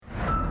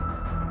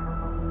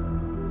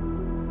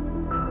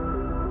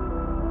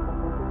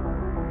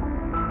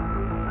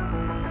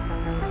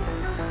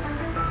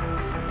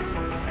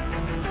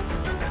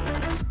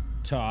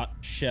Top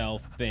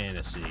Shelf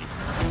Fantasy.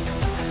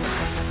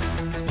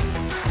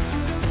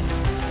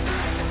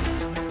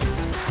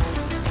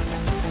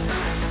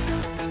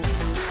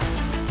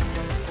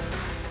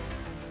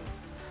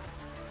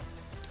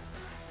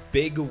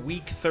 Big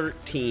week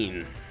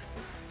 13.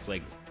 It's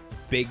like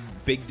big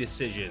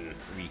decision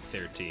week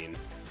 13.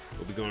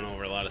 We'll be going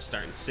over a lot of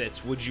start and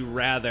sits. Would you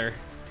rather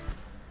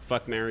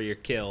fuck, marry, or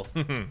kill?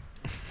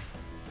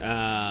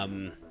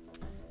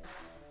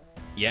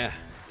 Yeah,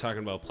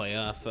 talking about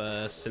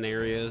playoff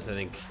scenarios. I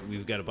think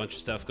we've got a bunch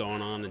of stuff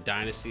going on in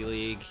Dynasty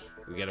League.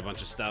 We got a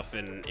bunch of stuff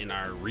in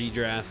our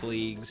redraft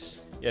leagues.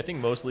 Yeah, I think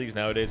most leagues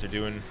nowadays are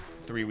doing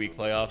 3-week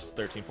playoffs,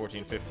 13,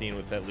 14, 15,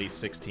 with at least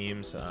 6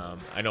 teams.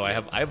 I know I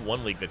have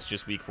one league that's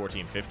just week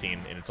 14, 15,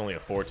 and it's only a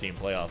 4-team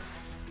playoff.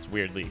 It's a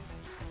weird league.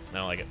 I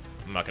don't like it.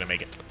 I'm not going to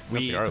make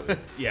it.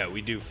 Yeah,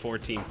 we do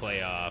 14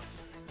 playoff,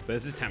 but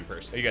this is 10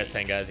 person. Are you guys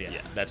 10 guys? Yeah.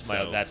 Yeah.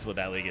 That's what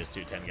that league is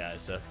too, 10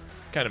 guys. So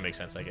kind of makes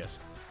sense, I guess.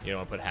 You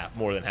don't want to put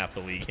more than half the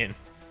league in.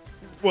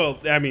 Well,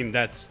 I mean,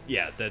 that's you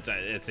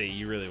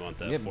really want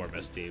the 4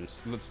 best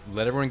teams.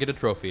 Let everyone get a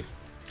trophy.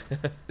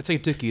 It's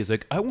like Dickie is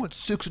like, I want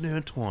 6 and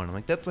Antoine. I'm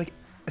like, that's like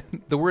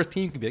the worst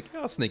team could be like,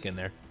 yeah, I'll sneak in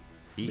there.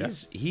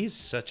 He's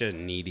such a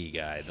needy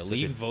guy. The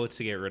league votes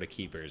to get rid of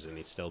keepers, and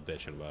he's still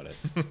bitching about it.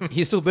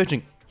 He's still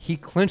bitching. He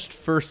clinched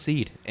first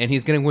seed, and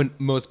he's going to win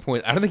most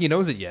points. I don't think he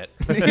knows it yet.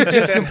 He's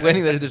just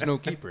complaining that there's no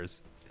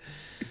keepers.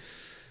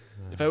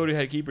 If I would have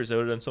had keepers, I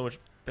would have done so much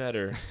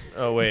better.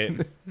 Oh, wait.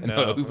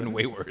 No, we've been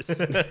way worse.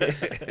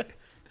 But,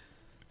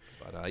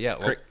 yeah.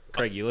 Well,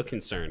 Craig, you look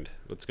concerned.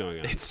 What's going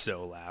on? It's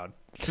so loud.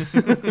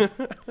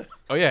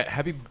 oh, yeah.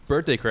 Happy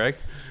birthday, Craig.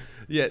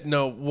 Yeah,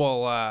 no,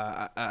 well,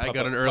 I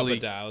got an early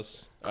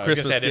Dows.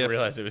 Christmas I didn't gift.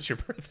 realize it was your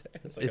birthday.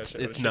 It's like,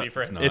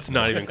 It's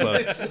not even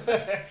close.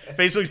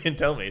 Facebook didn't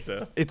tell me,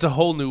 so. It's a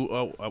whole new,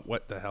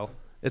 what the hell?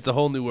 It's a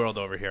whole new world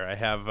over here. I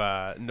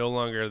have no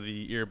longer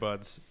the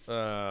earbuds,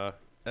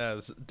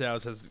 as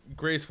Dows has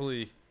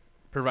gracefully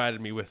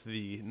provided me with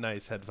the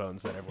nice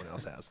headphones that everyone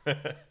else has.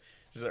 This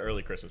is an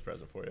early Christmas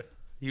present for you.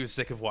 He was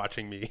sick of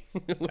watching me.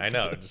 I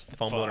know, just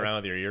fumbling around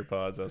with your ear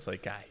pods. I was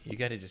like, guy, you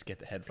got to just get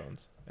the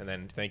headphones. And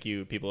then thank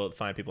you,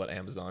 fine people at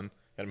Amazon.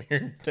 Got them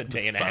here a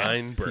day and a half.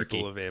 Fine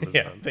people of Amazon.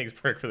 Yeah, thanks,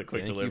 Burke, for the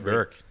quick Thank delivery. you,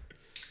 Burke.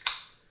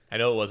 I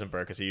know it wasn't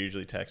Burke because he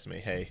usually texts me,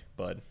 hey,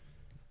 bud,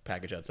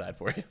 package outside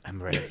for you.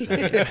 I'm right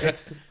outside.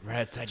 right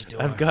outside your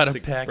door. I've got a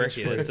package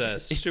Berkey, for you.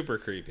 it's super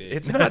creepy.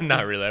 It's Not, not,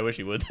 not really. I wish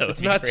he would, though.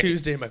 it's not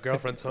Tuesday. My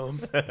girlfriend's home.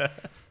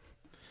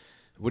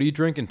 What are you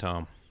drinking,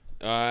 Tom?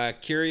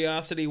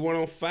 Curiosity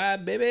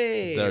 105,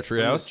 baby. Is that a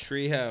treehouse?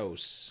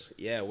 Treehouse.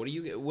 Yeah. What do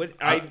you get? What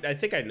I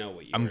think I know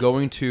what you. I'm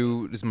going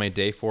to. This is my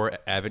day 4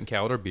 Advent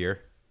calendar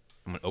beer.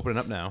 I'm gonna open it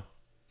up now.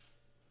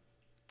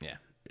 Yeah.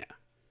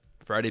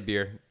 Friday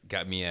beer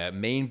got me a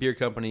Maine Beer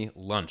Company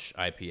Lunch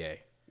IPA.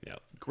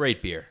 Yep.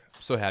 Great beer.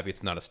 I'm so happy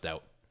it's not a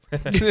stout.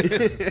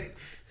 If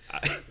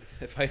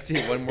I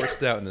see one more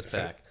stout in this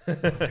pack,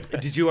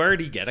 Did you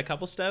already get a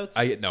couple stouts?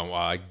 I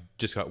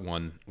just got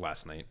one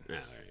last night. Yeah,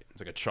 all right. It's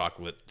like a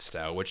chocolate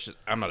stout, which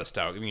I'm not a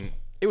stout. I mean,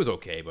 it was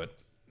okay, but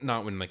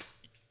not when like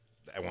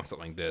I want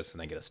something like this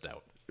and I get a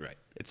stout. Right.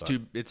 It's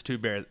too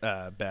bad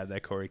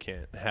that Corey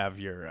can't have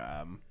your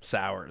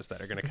sours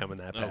that are going to come in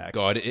that Oh pack.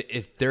 God!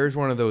 If there's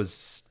one of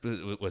those,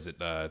 was it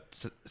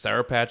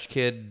Sour Patch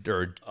Kid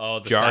or Oh,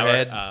 the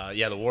Jarhead? Sour,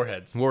 yeah, the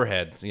Warheads.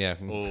 Warheads, yeah,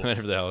 Ooh.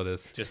 whatever the hell it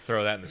is. Just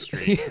throw that in the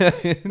street.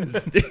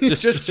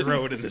 Just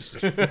throw it in the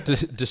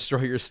street.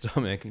 Destroy your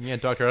stomach. Yeah,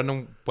 doctor, I don't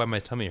know why my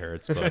tummy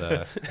hurts, but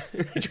I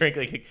drank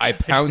like I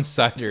pound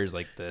ciders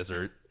like this,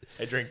 or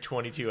I drank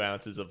 22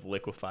 ounces of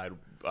liquefied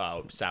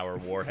sour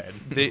Warhead.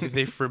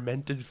 They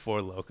fermented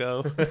for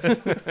Loco.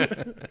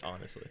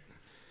 Honestly,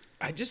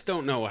 I just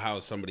don't know how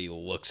somebody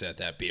looks at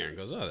that beer and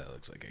goes, "Oh, that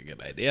looks like a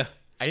good idea."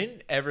 I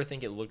didn't ever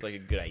think it looked like a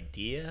good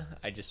idea.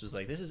 I just was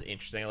like, this is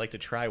interesting. I like to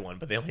try one,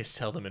 but they only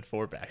sell them in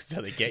 4-packs. That's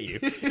how they get you.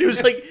 It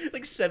was like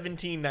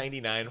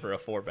 $17.99 for a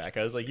 4-pack.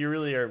 I was like, you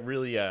really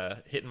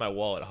are hitting my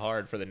wallet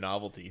hard for the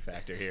novelty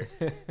factor here.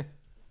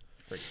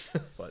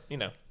 But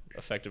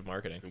effective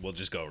marketing. We'll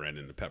just go right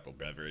into Pepperell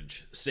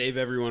Beverage. Save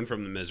everyone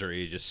from the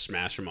misery. Just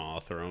smash them all.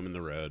 Throw them in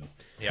the road.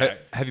 Yeah,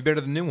 have you been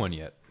to the new one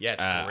yet? yeah,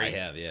 it's great. I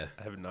have, yeah.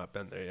 I have not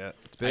been there yet.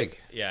 It's big.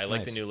 I It's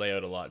like the nice. new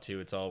layout a lot too.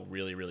 It's all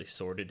really, really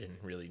sorted and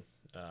really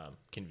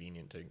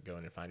convenient to go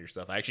in and find your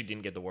stuff. I actually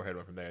didn't get the Warhead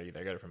one from there either.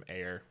 I got it from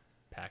Air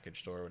Package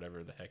Store or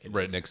whatever the heck it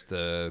Right is. next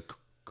to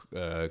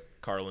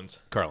Carlin's.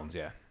 Carlin's,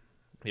 yeah.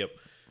 Yep.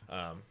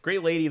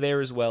 Great lady there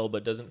as well,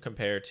 but doesn't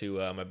compare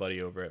to my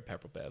buddy over at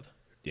Pepperell Bev.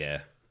 Yeah.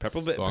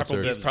 Pepperell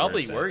Sponsored. Bev's He's probably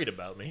where it's at. worried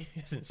about me.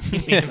 He hasn't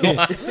seen me in a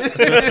while.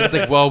 It's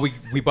like, well,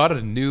 we bought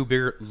a new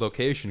bigger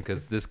location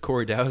because this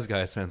Corey Dow's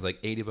guy spends like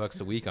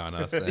 $80 a week on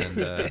us,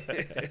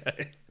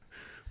 and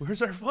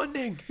Where's our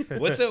funding?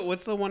 What's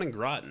the one in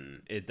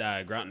Groton?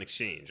 Groton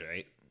Exchange,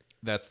 right?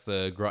 that's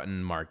the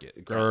Groton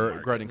Market. Groton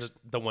Market. Groton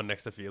The one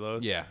next to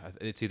Philo's? yeah,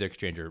 it's either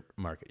Exchange or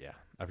Market. Yeah,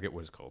 I forget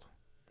what it's called.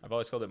 I've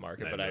always called it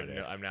market, I but have no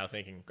idea. I'm now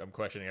thinking I'm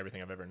questioning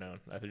everything I've ever known.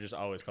 I've just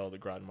always called it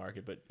Groton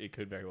Market, but it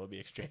could very well be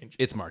exchange.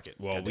 It's market.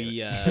 Well, God we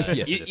damn it.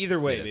 Yes, it is. either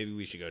way, It is. maybe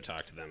we should go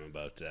talk to them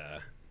about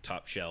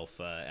top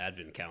shelf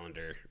advent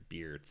calendar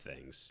beer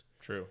things.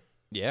 True.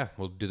 Yeah,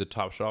 we'll do the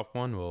top shelf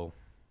one. We'll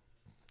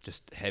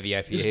just heavy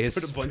IPAs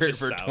put a bunch of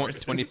for sours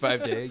in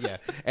 25 days. Yeah,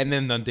 and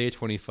then on day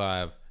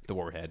 25, the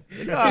Warhead.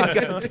 Oh,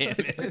 God damn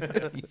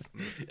it!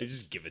 You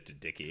just give it to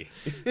Dickie.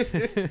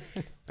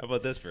 How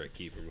about this for a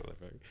keeper,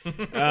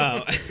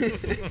 motherfucker?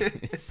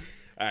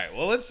 All right,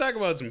 well, let's talk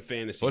about some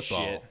fantasy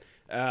Football.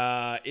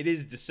 shit. It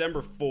is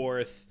December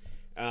 4th.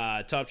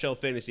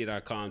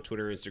 TopShelfFantasy.com,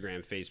 Twitter,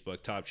 Instagram,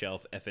 Facebook, Top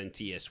Shelf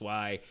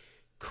FNTSY.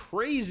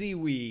 Crazy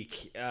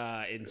week,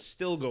 and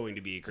still going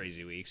to be a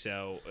crazy week.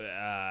 So,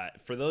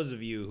 for those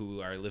of you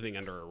who are living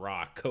under a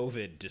rock,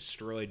 COVID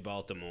destroyed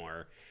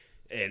Baltimore.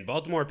 And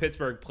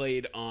Baltimore-Pittsburgh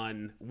played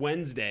on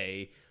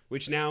Wednesday,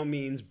 which now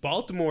means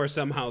Baltimore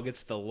somehow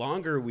gets the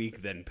longer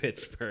week than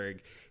Pittsburgh,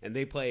 and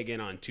they play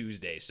again on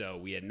Tuesday. So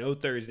we had no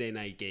Thursday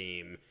night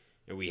game,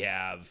 and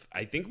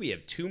I think we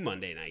have 2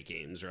 Monday night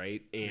games,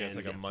 right? And Yeah, it's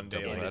like a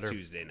Monday, and like a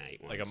Tuesday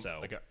night one. Like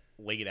so a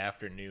late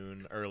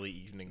afternoon, early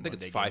evening. I think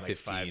it's Monday game,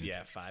 5:15.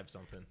 Like 5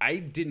 something. I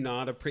did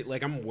not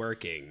like I'm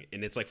working,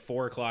 and it's like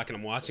 4 o'clock, and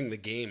I'm watching the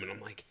game, and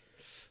I'm like,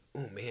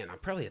 oh man, I'll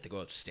probably have to go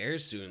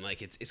upstairs soon.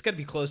 Like it's got to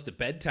be close to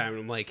bedtime.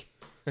 And I'm like,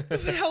 what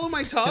the hell am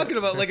I talking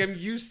about? Like I'm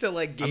used to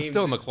like games.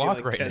 still on the it's being,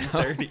 clock like, right now.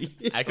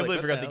 10:30. I completely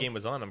Like, forgot what the hell? game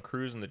was on. I'm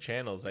cruising the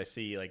channels. I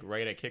see like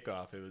right at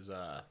kickoff, it was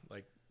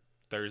like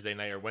Thursday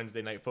night or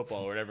Wednesday night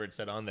football or whatever it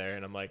said on there,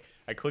 and I'm like,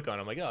 I click on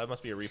it, I'm like, oh, it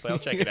must be a replay. I'll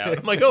check it out.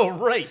 I'm like, oh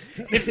right,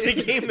 it's the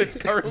game that's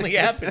currently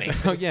happening.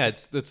 Oh yeah,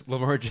 it's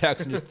Lamar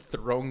Jackson just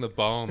throwing the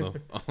ball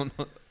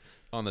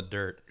on the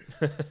dirt.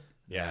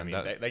 Yeah, I Man,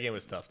 mean that- that game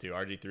was tough too.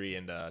 RG3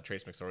 and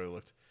Trace McSorley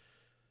looked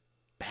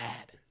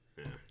bad.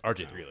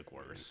 RJ3 looked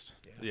worst.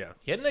 Yeah.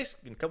 He had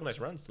a couple nice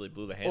runs till he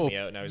blew the hand me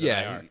out, and now he's on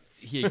yeah, IR.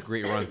 he had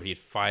great runs, but he had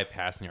 5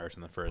 passing yards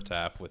in the first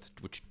half,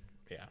 which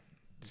Yeah,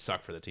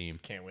 sucked for the team.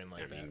 can't win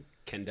like I that. mean,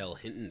 Kendall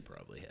Hinton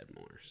probably had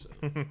more.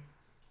 So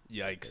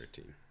Yikes.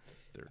 13.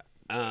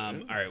 All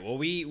right. Well,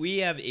 we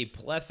have a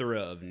plethora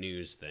of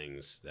news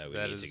things that we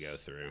That need to is go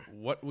through.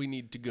 What we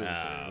need to go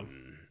through.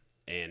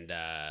 And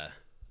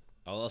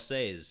all I'll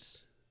say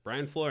is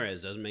Brian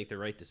Flores doesn't make the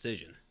right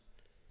decision.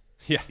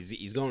 Yeah.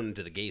 He's going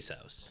into the Gase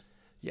house.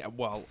 Yeah,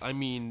 well, I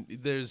mean,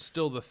 there's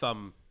still the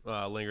thumb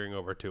lingering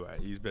over Tua.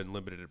 He's been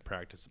limited in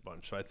practice a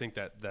bunch, so I think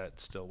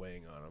that's still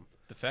weighing on him.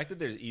 The fact that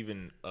there's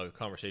even a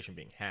conversation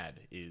being had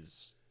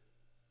is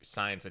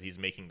signs that he's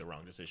making the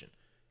wrong decision.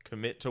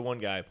 Commit to one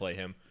guy, play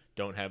him.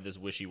 Don't have this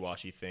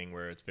wishy-washy thing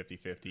where it's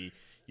 50-50.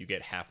 You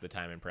get half the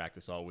time in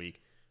practice all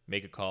week.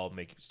 Make a call.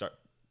 Start.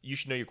 You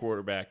should know your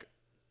quarterback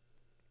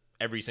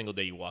every single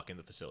day you walk in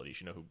the facility. You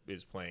should know who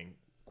is playing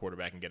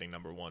quarterback and getting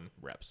number 1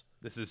 reps.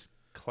 This is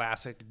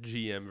classic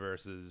GM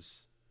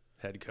versus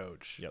head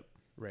coach. Yep.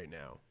 Right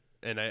now,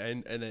 and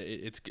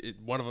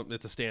one of them.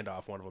 It's a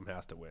standoff. One of them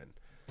has to win.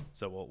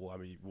 So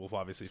we'll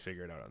obviously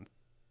figure it out on.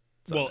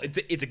 Sunday. Well,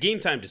 it's a game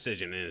time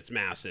decision, and it's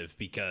massive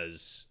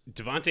because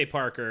Devontae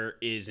Parker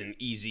is an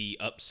easy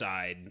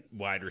upside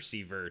wide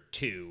receiver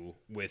 2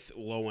 with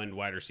low end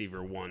wide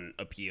receiver 1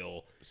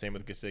 appeal. Same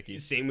with Gesicki.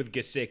 Same with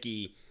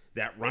Gesicki.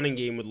 That running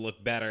game would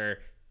look better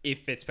if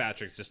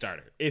Fitzpatrick's the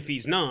starter. If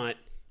he's not,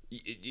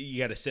 you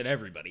got to sit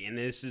everybody. And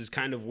this is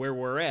kind of where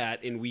we're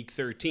at in week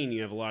 13.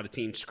 You have a lot of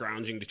teams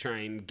scrounging to try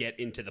and get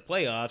into the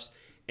playoffs,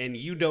 and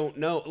you don't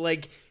know,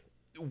 like,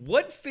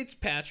 what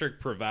Fitzpatrick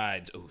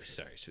provides. Oh,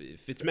 sorry,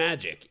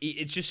 Fitzmagic.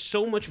 It's just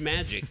so much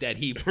magic that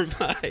he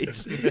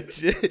provides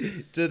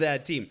to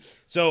that team.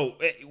 So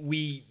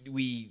we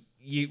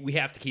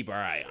have to keep our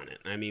eye on it.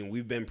 I mean,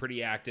 we've been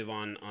pretty active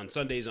on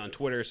Sundays on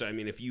Twitter. So, I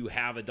mean, if you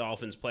have a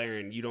Dolphins player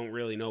and you don't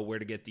really know where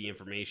to get the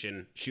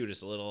information, shoot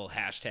us a little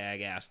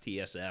hashtag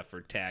AskTSF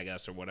or tag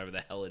us or whatever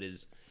the hell it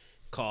is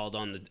called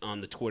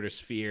on the Twitter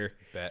sphere.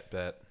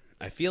 Bet.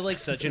 I feel like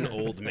such an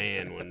old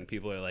man when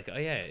people are like, oh,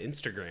 yeah,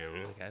 Instagram.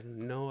 I'm like, I have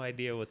no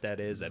idea what that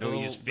is. I don't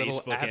use Little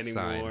Facebook @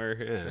 sign. anymore.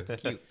 Yeah,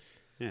 it's cute.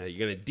 Yeah,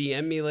 you're going to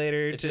DM me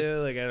later, too? just-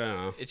 Like, I don't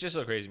know. It's just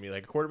so crazy to me.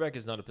 Like, a quarterback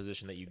is not a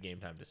position that you game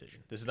time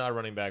decision. This is not a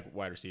running back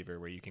wide receiver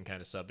where you can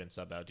kind of sub in,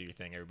 sub out, do your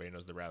thing. Everybody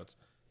knows the routes.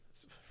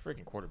 It's a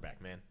freaking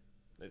quarterback, man.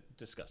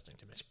 Disgusting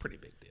to me. It's a pretty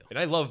big deal. And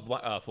I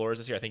love Flores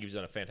this year. I think he's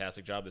done a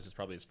fantastic job. This is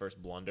probably his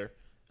first blunder.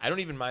 I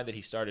don't even mind that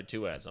he started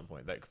Tua at some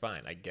point. Like,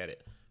 fine, I get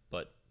it.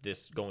 But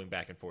this going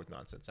back and forth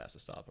nonsense has to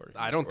stop.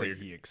 I don't think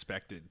he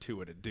expected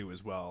Tua to do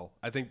as well.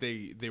 I think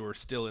they were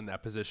still in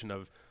that position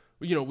of,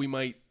 we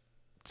might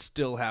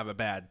still have a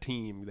bad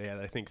team. They had,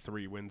 I think,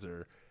 3 wins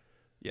I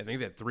think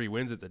they had 3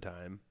 wins at the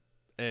time.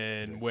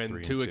 And Like when 3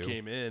 and Tua 2.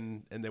 came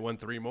in and they won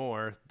 3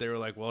 more, they were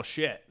like, well,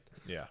 shit.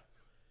 Yeah.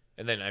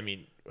 And then, I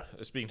mean,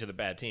 speaking to the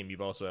bad team, you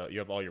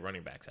have all your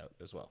running backs out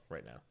as well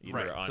right now. Either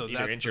Right, so either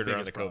that's the injured or on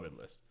the biggest COVID problem.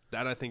 list.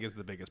 That, I think, is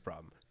the biggest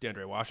problem.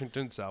 DeAndre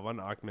Washington, Salvon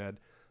Ahmed,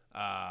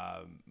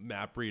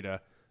 Matt Breida,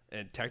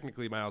 and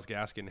technically Myles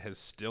Gaskin has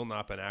still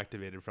not been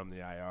activated from the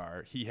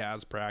IR. He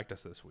has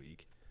practiced this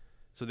week.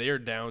 So they are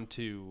down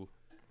to,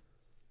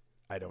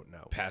 I don't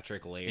know.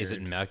 Patrick Laird. Is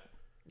it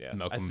Yeah.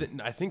 Malcolm?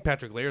 I think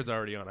Patrick Laird's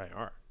already on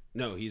IR.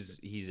 No, he's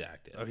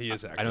active. Oh, he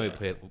is active. I know he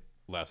played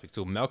last week.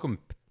 So Malcolm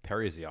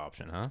Perry is the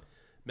option, huh?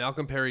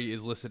 Malcolm Perry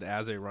is listed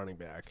as a running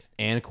back.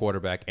 And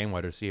quarterback and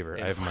wide receiver.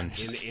 I have him on.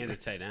 and a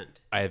tight end.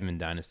 I have him in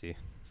Dynasty.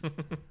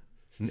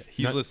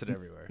 He's Not- listed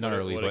everywhere. Not What a-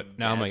 early, what a but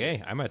now I'm like,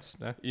 gadget. hey, I might.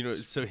 You know,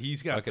 so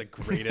he's got Okay. the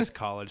greatest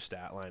college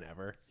stat line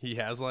ever. He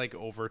has like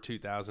over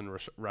 2,000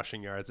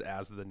 rushing yards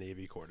as the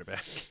Navy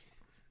quarterback.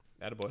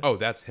 Attaboy. Oh,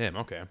 that's him.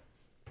 Okay.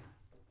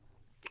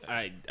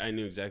 I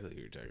knew exactly what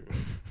you were talking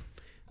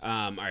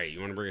about. All right, you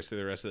want to bring us through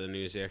the rest of the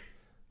news here?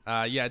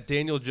 Yeah,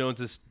 Daniel Jones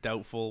is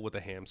doubtful with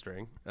a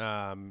hamstring.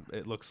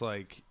 It looks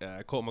like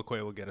Colt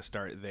McCoy will get a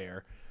start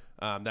there.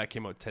 That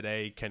came out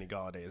today. Kenny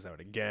Golladay is out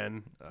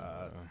again.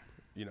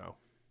 You know,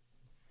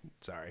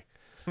 sorry.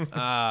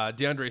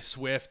 DeAndre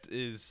Swift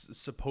is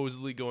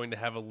supposedly going to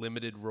have a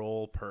limited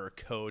role per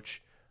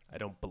coach. I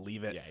don't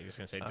believe it. Yeah, you're just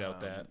gonna say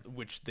doubt that.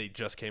 Which they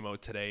just came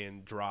out today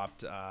and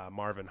dropped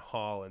Marvin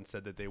Hall and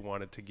said that they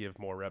wanted to give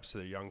more reps to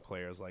their young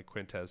players like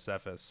Quintez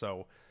Cephas.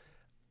 So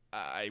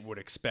I would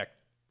expect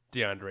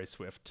DeAndre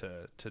Swift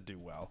to do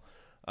well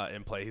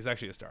in play. He's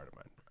actually a starter of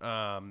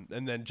mine.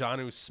 And then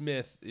Jonnu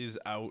Smith is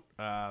out,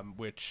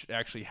 which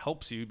actually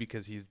helps you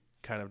because he's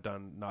kind of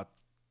done not.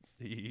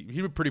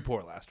 He was pretty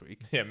poor last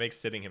week. Yeah, it makes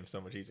sitting him so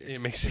much easier. It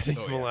makes it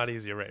a lot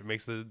easier, right? It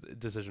makes the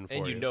decision for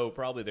And you. you know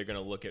probably they're gonna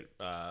look at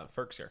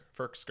Ferksker.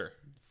 For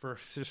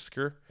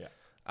Sisker. Yeah.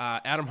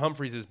 Adam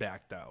Humphries is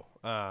back, though,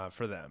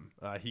 for them.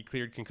 He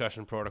cleared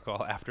concussion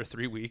protocol after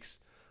 3 weeks,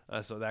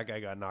 so that guy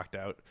got knocked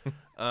out.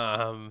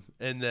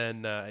 And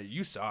then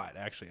you saw it,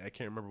 actually. I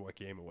can't remember what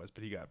game it was,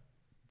 but he got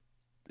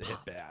hit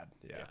bad.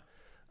 Yeah.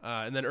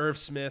 And then Irv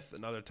Smith,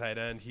 another tight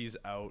end, he's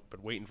out,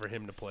 but waiting for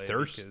him to play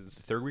because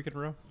Third week in a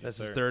row. that's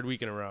his sir. third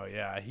week in a row.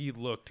 Yeah, he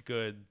looked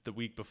good the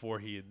week before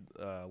he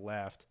had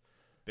left.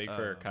 Big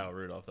for Kyle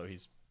Rudolph though.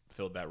 He's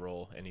filled that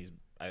role, and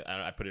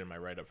I put it in my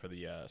write up for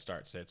the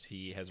start sits.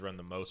 He has run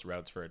the most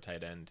routes for a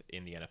tight end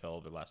in the NFL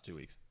over the last 2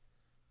 weeks.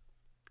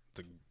 It's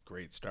a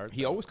great start.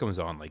 He always comes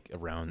on like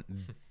around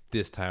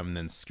this time and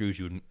then screws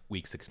you in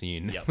week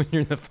 16 Yep. when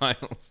you're in the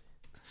finals.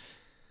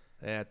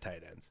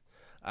 Tight ends.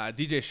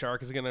 DJ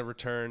Shark is going to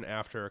return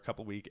after a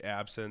couple week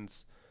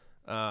absence,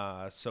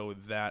 so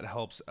that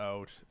helps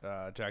out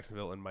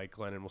Jacksonville and Mike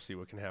Glennon. We'll see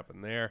what can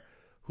happen there.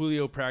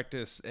 Julio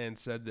practiced and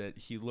said that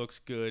he looks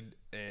good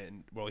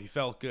and he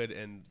felt good,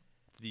 and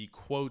the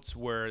quotes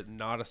were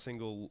not a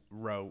single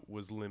route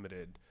was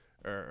limited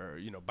or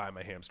by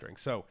my hamstring.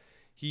 So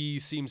he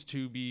seems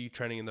to be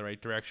trending in the right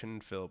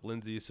direction. Philip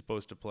Lindsay is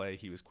supposed to play.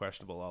 He was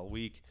questionable all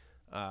week.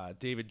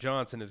 David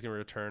Johnson is going to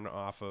return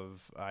off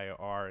of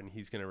IR, and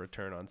he's going to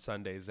return on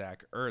Sunday.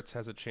 Zach Ertz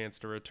has a chance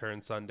to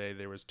return Sunday.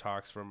 There was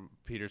talks from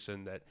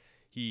Peterson that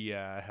he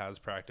has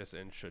practice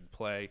and should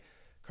play.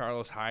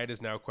 Carlos Hyde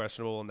is now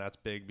questionable, and that's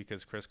big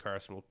because Chris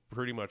Carson will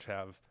pretty much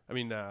have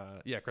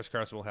Chris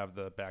Carson will have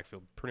the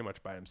backfield pretty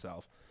much by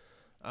himself.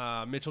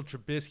 Mitchell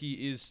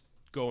Trubisky is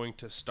going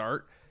to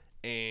start,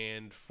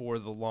 and for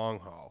the long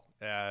haul,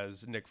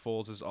 as Nick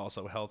Foles is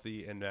also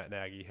healthy, and Matt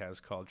Nagy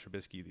has called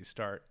Trubisky the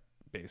start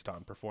based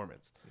on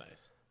performance.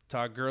 Nice.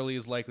 Todd Gurley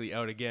is likely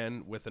out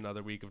again with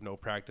another week of no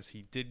practice.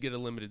 He did get a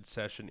limited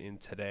session in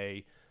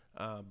today,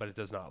 but it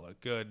does not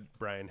look good.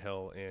 Brian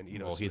Hill and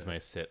Ito Well, he's Smith. my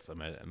sit, so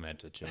I meant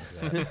to change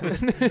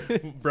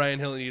that. Brian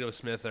Hill and Ito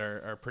Smith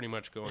are pretty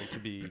much going to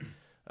be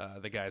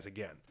the guys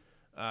again.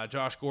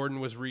 Josh Gordon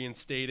was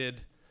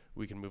reinstated.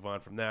 We can move on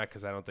from that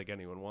because I don't think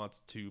anyone wants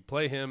to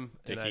play him.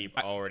 To And keep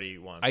already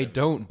wants. I him.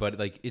 don't, but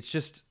like it's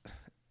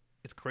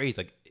crazy.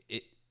 Like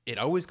it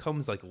always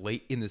comes like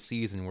late in the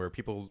season where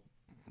people.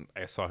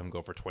 I saw him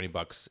go for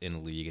 $20 in the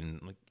league,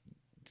 and like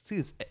see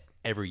this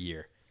every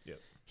year.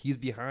 Yep. He's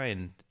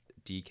behind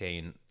DK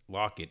and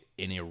Lockett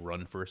in a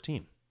run first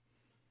team.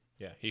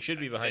 Yeah, he should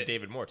be behind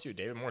David Moore too.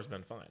 David Moore's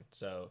been fine.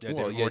 So Yeah,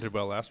 Well, David Moore did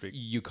well last week.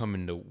 You come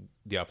into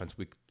the offense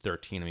week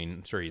 13. I mean,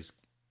 I'm sure he's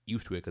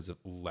used to it because of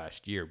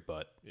last year,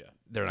 but yeah,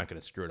 they're not going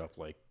to screw it up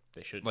like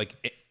they should.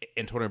 like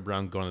Antonio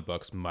Brown going to the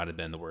Bucks might have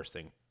been the worst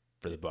thing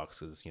for the Bucks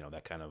because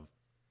that kind of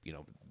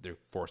they're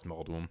forced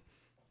maul to him.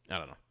 I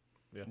don't know.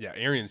 Yeah,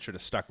 Arians should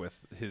have stuck with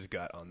his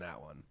gut on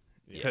that one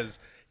because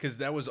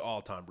that was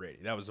all Tom Brady.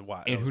 That was a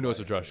while. And who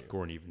knows if Josh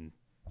Gordon even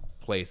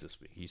plays this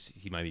week?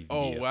 He might be.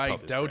 I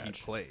doubt he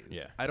plays.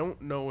 Yeah. I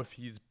don't know if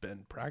he's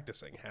been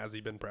practicing. Has he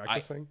been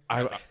practicing?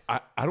 I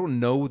don't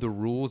know the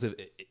rules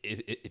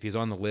if he's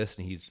on the list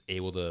and he's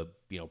able to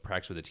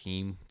practice with the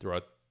team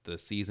throughout the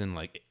season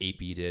like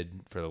AP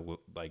did for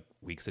like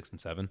week 6 and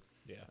 7.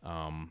 yeah,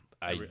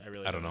 I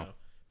really don't know.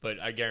 But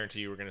I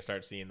guarantee you, we're gonna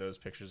start seeing those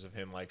pictures of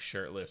him like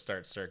shirtless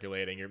start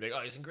circulating. You're like,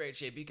 oh, he's in great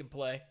shape. He can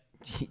play.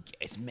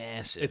 It's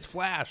massive. It's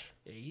Flash.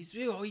 He's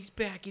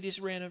back. He just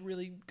ran a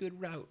really good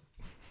route.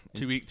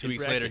 2 weeks later,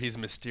 practice. he's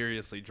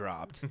mysteriously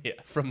dropped Yeah.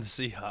 from the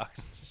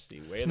Seahawks. Just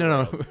the way.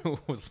 No.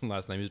 What was the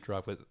last time he was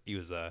dropped? He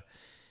was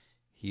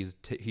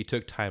he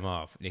took time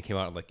off and he came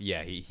out like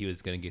he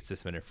was gonna get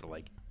suspended for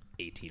like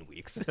 18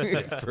 weeks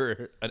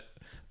for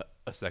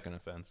a second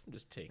offense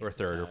Just take or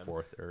third or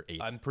fourth or eighth.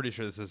 I'm pretty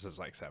sure this is his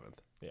like 7th.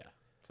 Yeah.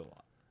 a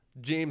lot.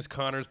 James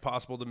Conner's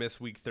possible to miss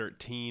Week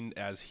 13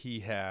 as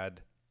he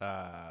had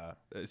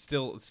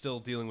still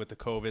dealing with the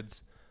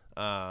COVIDs.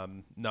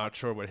 Not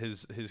sure what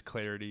his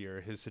clarity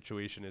or his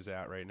situation is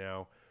at right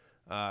now.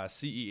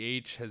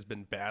 CEH has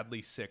been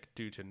badly sick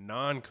due to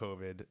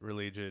non-COVID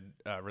related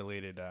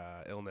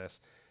illness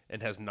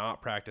and has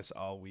not practiced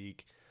all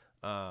week.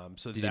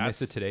 So Did he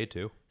miss it today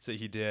too? So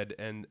he did,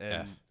 and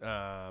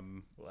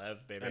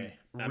Lev, baby.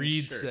 I'm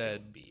Reed sure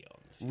said he'll be on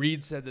the field.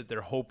 Reed said that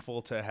they're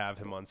hopeful to have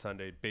him on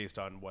Sunday based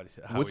on how he's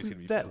going to Wasn't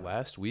be that feeling.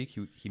 last week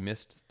he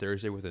missed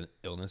Thursday with an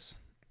illness,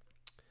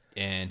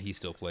 and he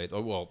still played?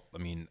 Oh well, I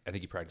mean I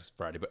think he practiced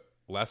Friday, but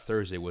last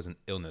Thursday was an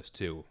illness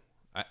too.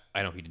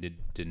 I know he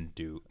didn't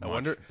do much,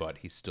 wonder- but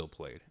he still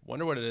played.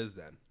 Wonder what it is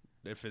then.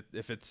 If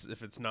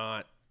it's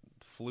not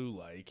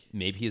flu-like,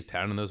 Maybe he's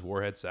pounding those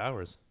Warhead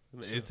sours.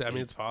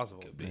 it's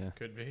possible. Yeah.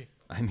 Could be.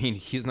 I mean,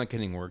 he's not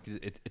getting work.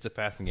 It's a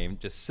fasting game.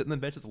 Just sit on the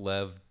bench with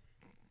Lev,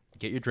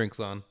 get your drinks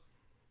on,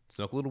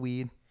 smoke a little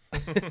weed.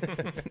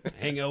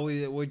 Hang out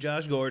with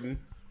Josh Gordon.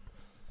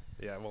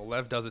 Yeah, well,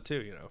 Lev does it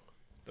too, you know.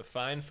 The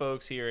fine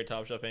folks here at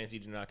Top Shot Fantasy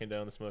do not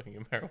condone the smoking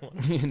of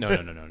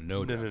marijuana.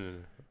 No drugs.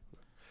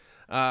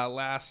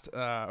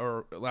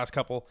 Last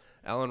couple.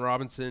 Allen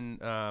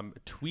Robinson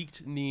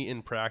tweaked knee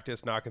in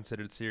practice, not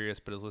considered serious,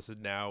 but is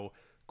listed now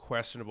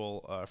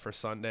questionable for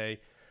Sunday.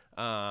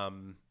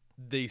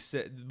 They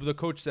said the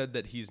coach said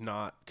that he's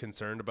not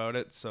concerned about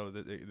it, so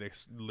that they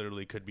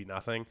literally could be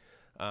nothing.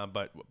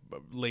 But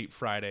late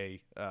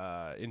Friday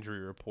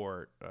injury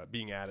report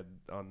being added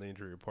on the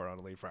injury report on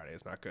late Friday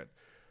is not good.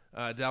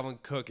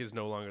 Dalvin Cook is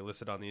no longer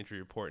listed on the injury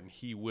report, and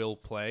he will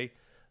play.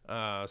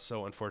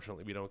 So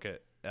unfortunately, we don't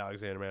get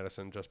Alexander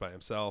Madison just by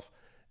himself,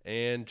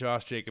 and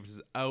Josh Jacobs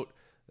is out.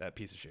 That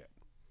piece of shit.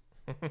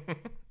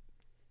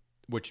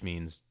 Which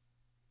means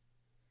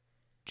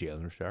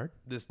Jalen Richard.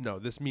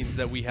 This means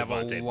that we have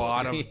Devontae a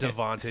lot of Booker.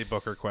 Devontae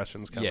Booker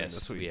questions coming Yes,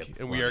 this we week, have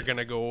and we are plenty. going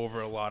to go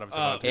over a lot of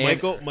Devontae.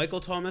 And- Michael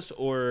Thomas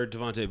or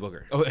Devontae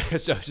Booker? Oh,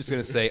 so I was just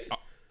gonna say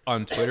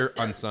on Twitter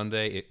on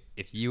Sunday,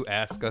 if you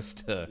ask us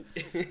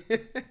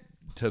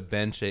to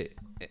bench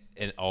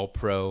an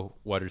All-Pro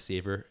wide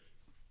receiver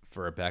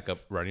for a backup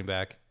running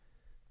back,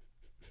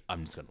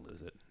 I'm just gonna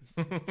lose it.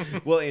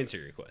 We'll answer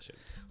your question.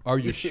 Are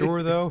you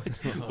sure though?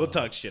 We'll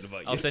talk shit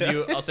about you.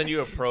 I'll send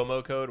you a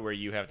promo code where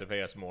you have to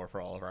pay us more for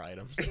all of our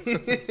items.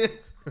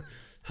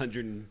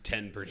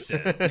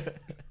 110%.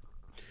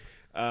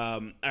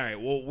 All right.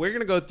 Well, we're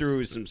gonna go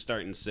through some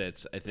start and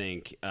sits. I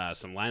think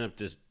some lineup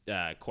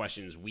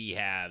questions we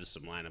have,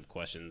 some lineup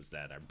questions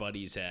that our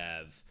buddies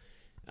have.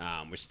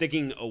 We're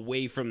sticking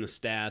away from the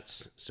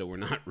stats, so we're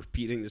not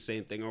repeating the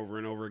same thing over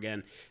and over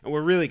again. And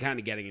we're really kind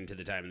of getting into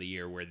the time of the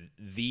year where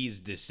these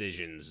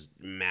decisions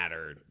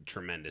matter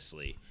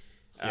tremendously.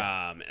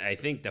 I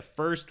think the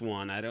first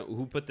one,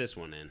 who put this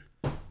one in?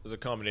 It was a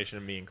combination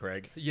of me and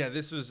Craig. Yeah,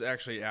 this was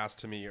actually asked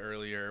to me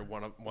earlier,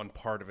 one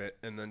part of it,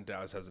 and then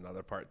Dow's has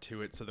another part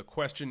to it. So the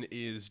question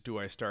is, do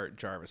I start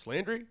Jarvis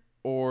Landry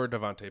or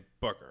Devontae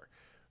Booker?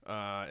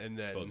 And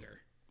then Booger.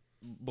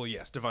 Well,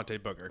 yes,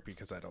 Devontae Booker,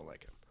 because I don't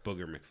like him.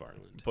 Booger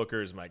McFarland.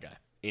 Booker is my guy.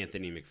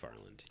 Anthony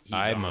McFarland. He's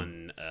I'm a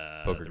on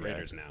Booger the guy.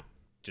 Raiders now,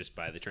 just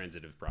by the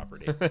transitive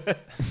property.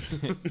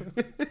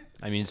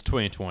 I mean, it's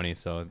 2020,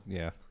 so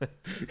yeah,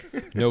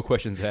 no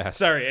questions asked.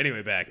 Sorry,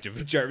 anyway, back to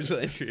Jarvis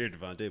Landry or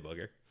Devontae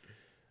Booger.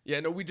 Yeah,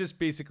 no, we just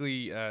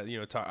basically,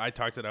 I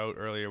talked it out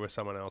earlier with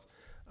someone else,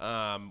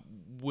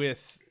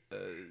 with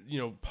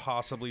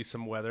possibly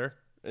some weather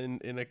in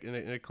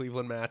a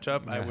Cleveland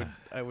matchup.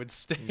 I would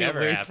stay Never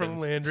away happens. from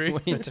Landry.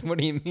 What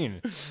do you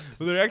mean?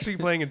 Well, they're actually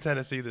playing in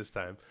Tennessee this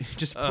time.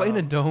 Just play in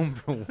a dome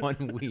for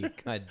 1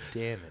 week. God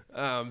damn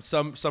it.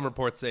 Some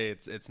reports say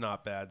it's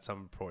not bad.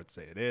 Some reports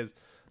say it is.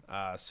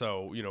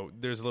 So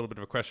there's a little bit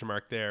of a question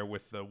mark there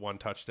with the one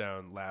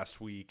touchdown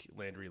last week.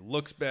 Landry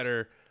looks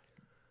better,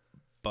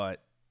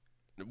 but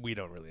we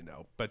don't really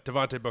know. But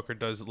Devontae Booker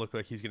does look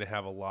like he's going to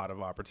have a lot of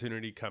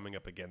opportunity coming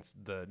up against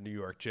the New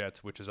York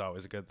Jets, which is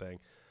always a good thing.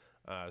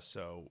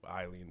 So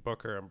I lean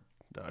Booker. I'm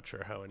not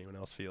sure how anyone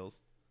else feels.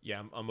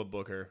 Yeah, I'm a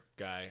Booker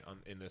guy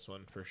in this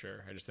one for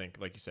sure. I just think,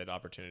 like you said,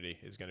 opportunity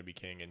is going to be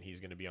king, and he's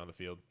going to be on the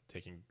field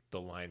taking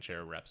the lion's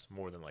share of reps,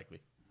 more than likely.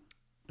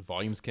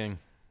 Volume's king,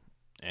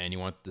 and you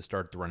want to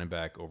start the running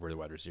back over the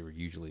wide receiver,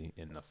 usually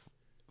in the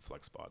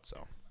flex spot.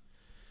 So,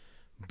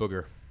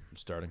 Booger, I'm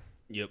starting.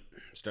 Yep,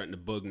 starting to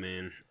boog,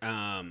 man.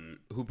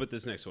 Who put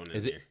this next one in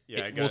Is here?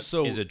 Yeah, I it, got.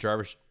 is it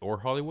Jarvis or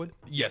Hollywood?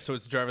 Yeah, so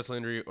it's Jarvis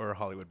Landry or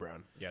Hollywood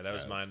Brown. Yeah, that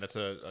was mine. That's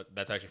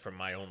actually from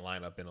my own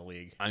lineup in a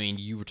league. I mean,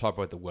 you were talking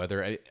about the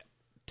weather.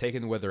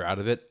 Taking the weather out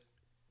of it,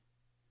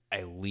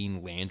 I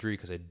lean Landry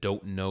because I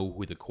don't know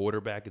who the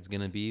quarterback is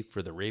going to be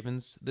for the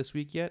Ravens this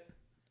week yet.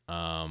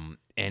 And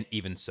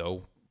even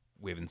so,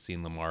 we haven't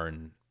seen Lamar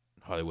and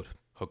Hollywood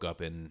hook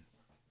up in,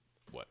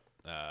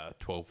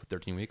 12,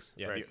 13 weeks.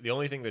 Yeah, Right. the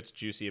only thing that's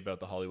juicy about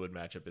the Hollywood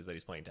matchup is that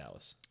he's playing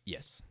Dallas.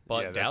 Yes.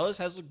 But Yeah, Dallas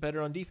that's- has looked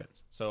better on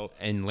defense. So,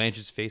 And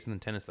Landry's facing the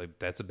tennis, like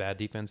that's a bad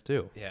defense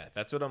too. yeah,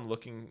 that's what I'm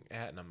looking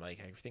at. And I'm like,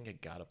 I think I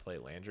got to play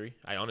Landry.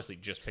 I honestly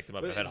just picked him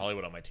up. But I've had it's-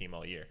 Hollywood on my team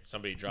all year.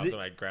 Somebody dropped The- him.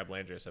 I grabbed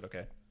Landry. I said,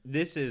 okay.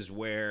 This is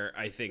where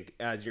I think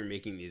as you're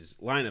making these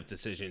lineup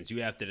decisions,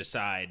 you have to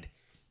decide: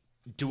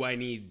 do I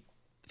need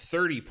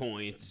 30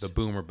 points, The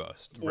boom or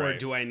bust. or Right.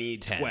 do I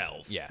need 10.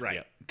 12? Yeah. right.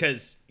 Yep.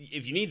 Because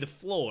if you need the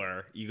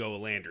floor, you go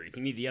with Landry. If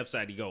you need the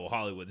upside, you go with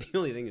Hollywood. The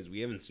only thing is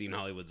we haven't seen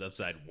Hollywood's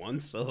upside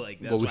once, so like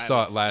that's Well, we why I saw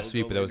would it last still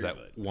week, go but that was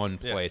Landry, that one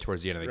play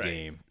towards the end of the Right.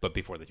 game. But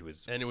before that, he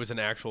was And it was an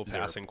actual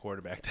passing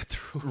quarterback that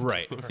threw it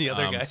right. to the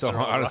other guys. So are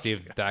all honestly,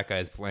 rushing if that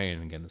guy's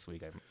playing again this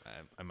week,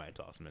 I might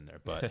toss him in there.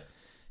 But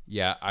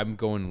yeah, I'm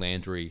going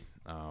Landry.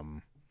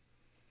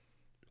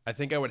 I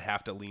think I would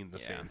have to lean the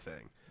Yeah. same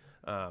thing.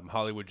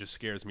 Hollywood just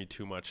scares me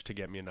too much to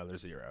get me another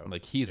 0.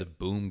 Like he's a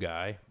boom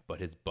guy, but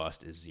his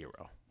bust is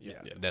 0.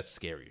 Yeah. That's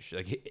scary.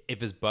 Like if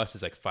his bust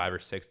is like 5 or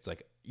 6, it's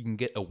like you can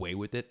get away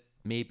with it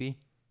maybe.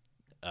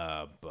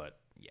 But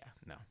yeah,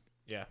 no.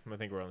 Yeah, I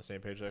think we're on the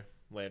same page there.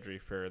 Landry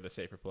for the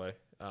safer play.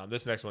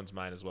 This next one's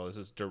mine as well. This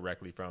is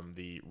directly from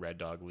the Red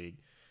Dog League.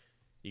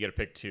 You got to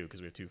pick 2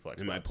 because we have 2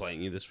 flex Am I spots.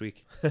 playing you this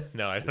week?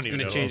 No, I don't It's even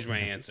going know. to change my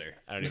answer.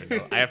 I don't even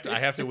know. I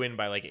have to win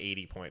by like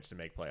 80 points to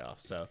make playoffs.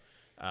 So,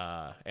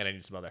 and I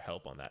need some other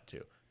help on that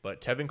too.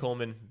 But Tevin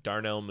Coleman,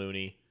 Darnell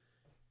Mooney,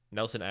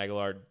 Nelson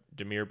Aguilar,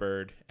 Demir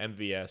Bird,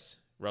 MVS,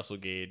 Russell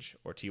Gage,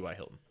 or T.Y.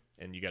 Hilton.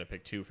 And you got to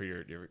pick 2 for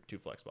your 2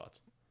 flex spots.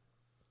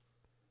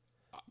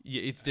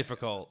 Yeah, it's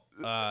difficult.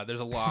 There's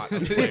a lot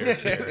of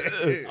players here.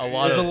 There's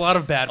a lot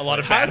of bad. a lot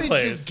of How bad did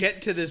players. you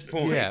get to this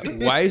point? Yeah,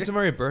 why is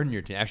Damari Bird in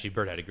your team? Actually,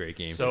 Bird had a great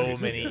game. So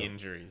many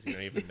injuries. You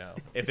don't even know.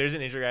 If there's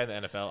an injury guy in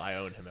the NFL, I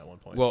owned him at one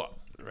point. Well,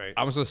 Right.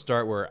 I'm just going to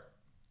start where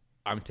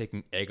I'm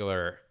taking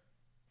Aguilar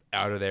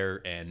out of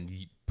there and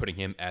putting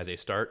him as a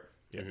start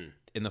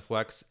in the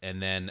flex. And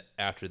then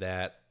after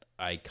that,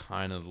 I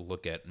kind of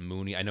look at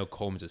Mooney. I know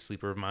Coleman's a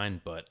sleeper of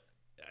mine, but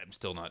I'm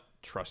still not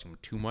trusting him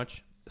too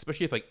much.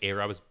 Especially if like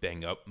A-Rob is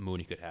banged up,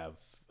 Mooney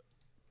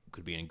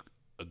could be in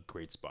a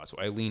great spot. So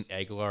I lean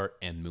Aguilar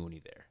and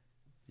Mooney there.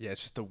 Yeah,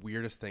 it's just the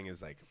weirdest thing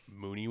is like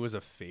Mooney was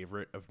a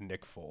favorite of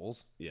Nick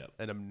Foles. Yeah.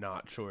 And I'm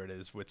not sure it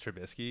is with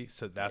Trubisky,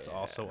 so that's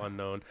also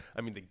unknown.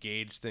 I mean, the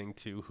Gage thing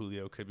too.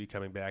 Julio could be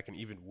coming back, and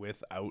even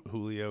without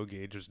Julio,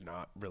 Gage is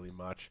not really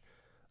much.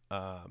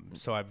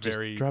 So I'm Just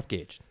very drop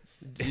Gage.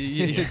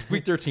 yeah. It's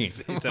week 13.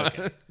 It's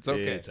okay. It's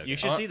okay. It's okay. you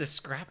should see the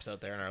scraps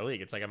out there in our league.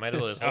 It's like I might as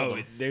well just hold Oh,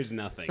 them. there's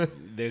nothing.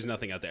 There's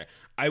nothing out there.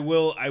 I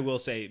will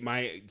say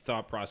my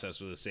thought process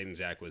was the same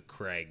exact with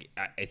Craig.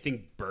 I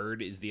think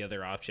Bird is the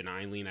other option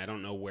I lean. I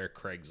don't know where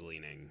Craig's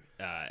leaning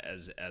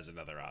as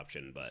another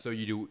option, but So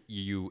you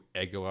do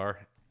Aguilar.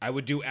 I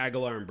would do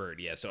Aguilar and Bird.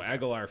 Yeah, so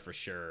Aguilar for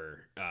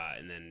sure,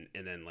 and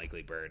then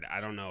likely Bird. I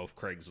don't know if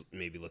Craig's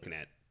maybe looking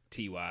at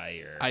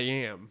Ty or I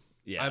am.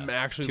 Yeah. I'm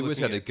actually Tua's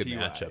looking had a at good Ty.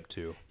 matchup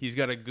too. He's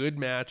got a good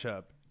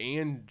matchup,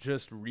 and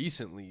just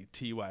recently,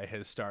 Ty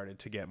has started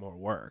to get more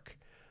work.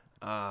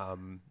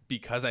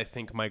 Because I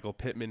think Michael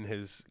Pittman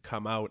has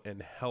come out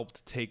and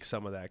helped take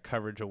some of that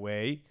coverage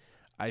away.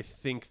 I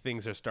think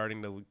things are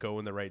starting to go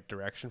in the right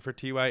direction for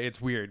Ty. It's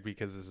weird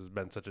because this has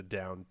been such a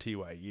down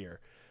Ty year.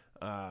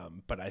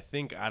 But I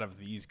think out of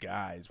these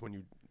guys, when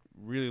you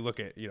really look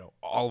at,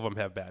 all of them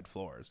have bad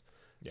floors.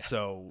 Yeah.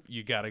 So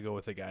you got to go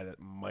with the guy that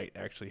might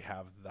actually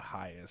have the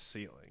highest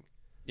ceiling.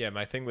 Yeah,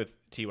 my thing with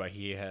Ty,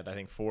 he had I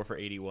think 4 for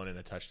 81 and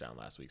a touchdown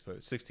last week, so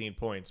it's 16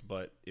 points.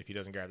 But if he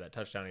doesn't grab that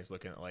touchdown, he's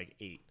looking at like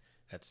 8.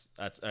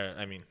 That's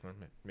I mean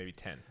maybe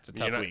 10. It's a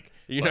tough week.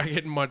 You're But not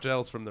getting much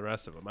else from the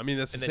rest of them. I mean,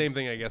 that's the And then- same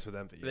thing I guess with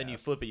Empty. then you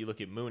flip it, you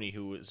look at Mooney,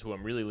 who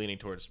I'm really leaning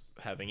towards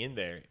having in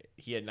there.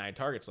 He had 9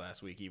 targets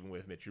last week, even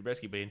with Mitch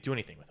Trubisky, but he didn't do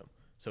anything with him.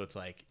 So it's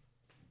like,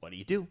 what do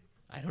you do?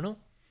 I don't know.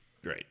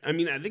 right. I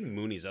mean, I think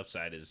Mooney's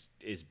upside is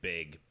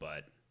big,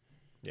 but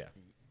Yeah.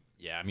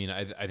 Yeah, I mean,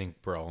 I think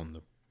we're all in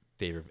the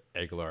favor of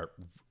Aguilar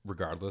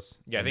regardless.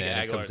 Yeah, I And think then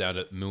it Aguilar's- comes down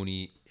to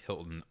Mooney,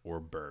 Hilton, or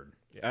Bird.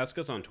 ask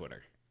us on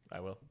Twitter. I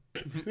will.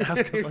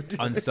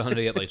 On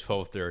Sunday at like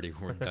 12:30,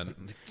 we're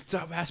done.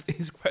 Stop asking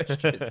these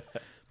questions.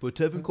 But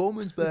Tevin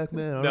Coleman's back,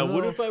 man. Now,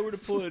 what if I were to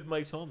put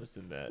Mike Thomas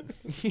in that?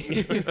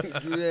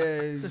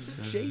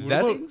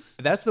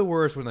 That's the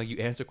worst when like you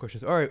answer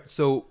questions. All right,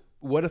 so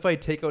what if I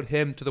take out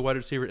him to the wide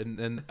receiver and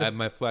then add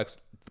my flex,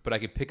 but I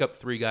can pick up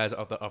 3 guys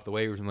off the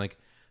waivers? I'm like,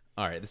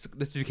 all right, this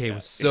became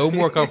so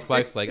more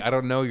complex. Like I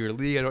don't know your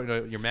league, I don't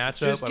know your matchup.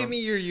 Just I give don't-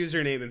 me your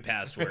username and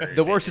password.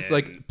 the worst. It's and-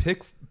 like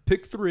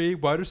pick 3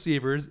 wide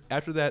receivers.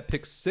 After that,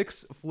 pick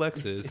 6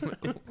 flexes.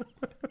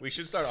 We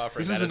should start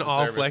offering This that is as an a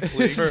service. all-flex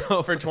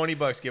league. For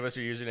 $20, give us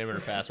your username and your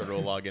password.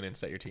 We'll log in and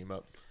set your team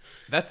up.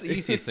 That's the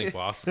easiest thing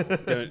possible.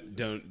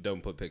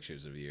 don't put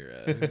pictures of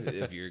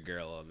your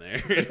girl on there.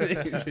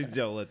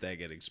 Don't let that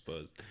get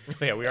exposed.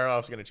 Yeah, we are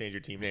also going to change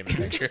your team name and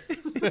picture.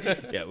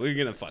 Yeah, we're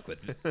gonna fuck with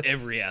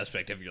every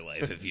aspect of your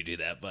life if you do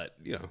that. But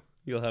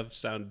You'll have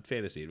sound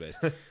fantasy advice.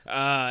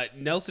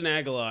 Nelson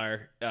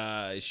Aguilar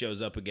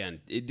shows up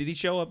again. Did he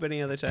show up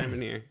any other time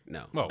in here?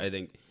 No. Oh. I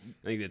think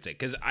that's it.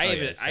 Because I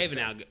yeah, have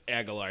an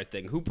Aguilar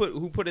thing. Who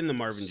put in the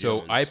Marvin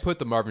Jones? So I put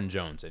the Marvin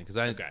Jones in because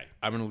Okay.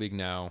 I'm in a league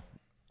now.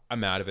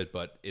 I'm out of it,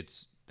 but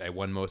I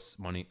won most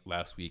money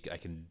last week. I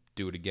can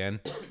do it again.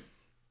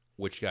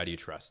 Which guy do you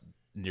trust?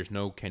 There's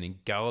no Kenny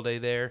Galladay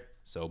there,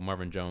 so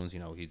Marvin Jones,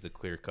 he's the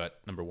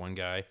clear-cut number one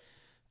guy.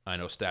 I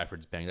know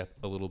Stafford's banged up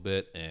a little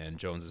bit, and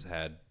Jones has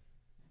had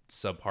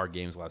subpar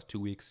games the last 2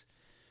 weeks.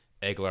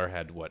 Aguilar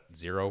had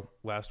 0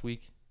 last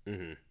week.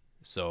 Mm-hmm.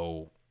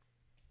 So,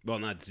 Well,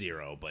 not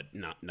 0, but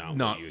not Not-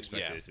 what you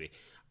expected yeah. it to be.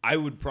 I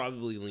would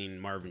probably lean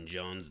Marvin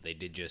Jones. They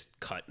did just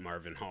cut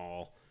Marvin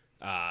Hall.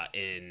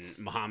 And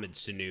Mohamed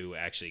Sanu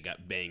actually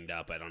got banged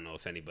up. I don't know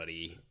if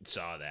anybody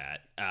saw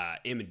that.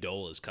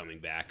 Amendola is coming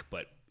back,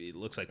 but it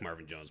looks like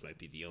Marvin Jones might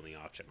be the only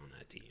option on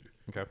that team.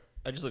 okay.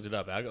 I just looked it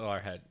up. Aguilar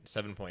had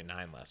 7.9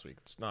 last week.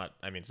 It's not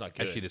good.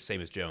 Actually, the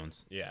same as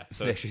Jones. Yeah.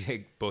 So So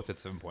actually, both at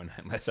 7.9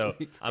 last so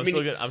week. I'm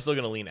still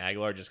gonna lean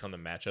Aguilar just on the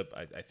matchup.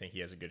 I think he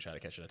has a good shot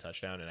at catching a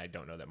touchdown, and I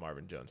don't know that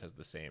Marvin Jones has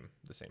the same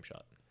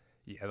shot.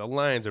 Yeah, the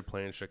Lions are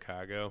playing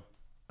Chicago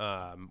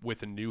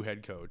with a new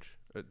head coach,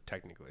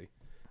 technically.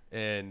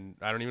 And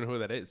I don't even know who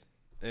that is.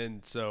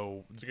 And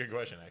so It's a good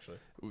question, actually.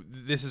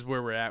 this is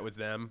where we're at with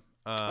them.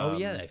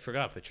 I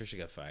forgot Patricia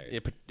got fired. Yeah,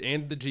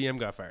 and the GM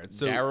got fired.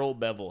 So Daryl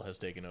Bevel has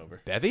taken over.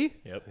 Bevy?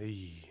 Yep.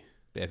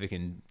 Bevy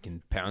can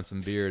pound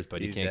some beers, but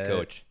he can't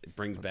coach. It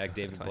brings back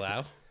David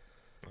Blau.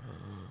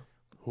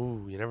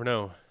 Ooh, you never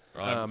know.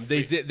 I'm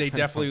They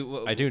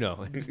definitely. I do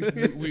know. It's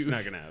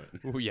not gonna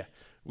happen. Yeah,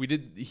 we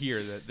did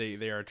hear that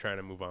they are trying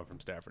to move on from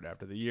Stafford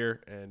after the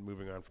year, and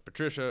moving on from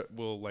Patricia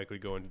will likely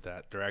go into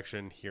that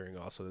direction. Hearing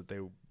also that they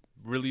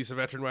release a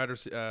veteran wide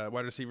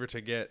receiver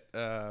to get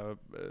the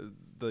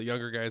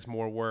younger guys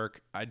more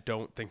work. I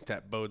don't think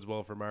that bodes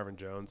well for Marvin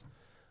Jones.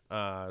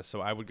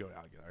 So I would go to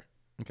Aguilar.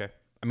 Okay.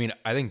 I mean,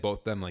 I think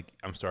both them,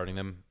 I'm starting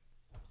them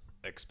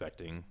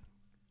expecting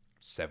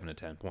 7 to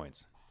 10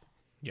 points.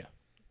 Yeah.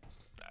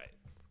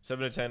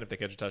 7 to 10. If they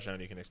catch a touchdown,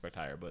 you can expect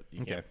higher, but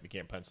you Okay.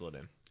 can't pencil it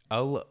in.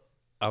 I'll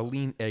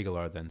lean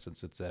Aguilar then,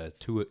 since it's a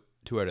two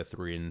out of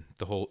 3 and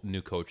the whole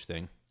new coach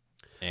thing,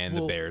 and the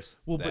Well- Bears.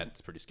 well, but-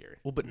 That's pretty scary.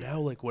 Well, but now,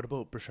 what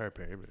about Brashard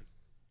Perryman?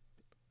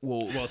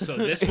 Well, so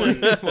this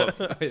one,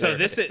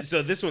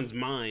 this one's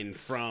mine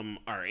from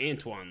our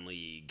Antoine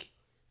League.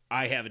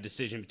 I have a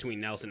decision between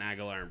Nelson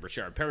Aguilar and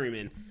Brashard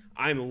Perryman.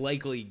 I'm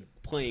likely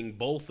playing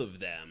both of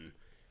them,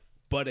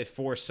 but if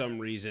for some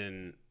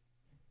reason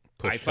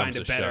Push I find comes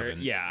a to better,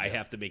 shoving. I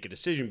have to make a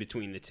decision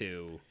between the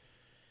two.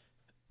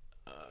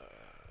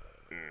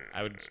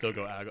 I would still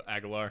go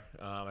Aguilar.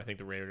 I think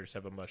the Raiders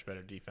have a much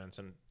better defense,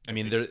 and I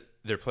mean,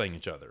 they're playing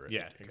each other. Right?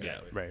 yeah,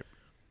 exactly. Right.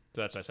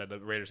 So that's why I said the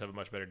Raiders have a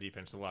much better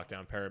defense to lock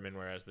down Perriman,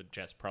 whereas the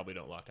Jets probably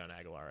don't lock down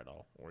Aguilar at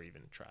all, or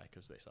even try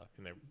because they suck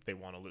and they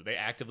want to lose. They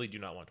actively do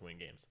not want to win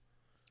games.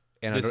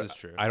 And This I don't- is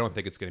true. I don't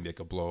think it's going to be like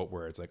a blowout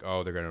where it's like,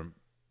 oh,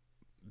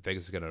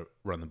 Vegas is going to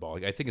run the ball.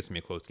 I think it's going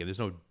to be a close game. There's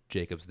no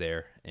Jacobs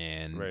there,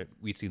 and Right.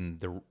 we've seen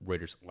the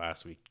Raiders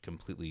last week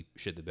completely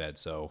shit the bed.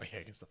 So Oh, yeah,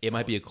 against the it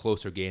might be a Falcons.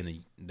 closer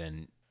game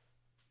than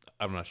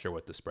I'm not sure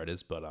what the spread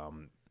is, but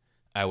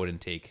I wouldn't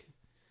take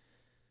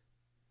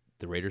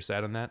the Raiders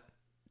side on that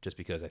just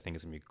because I think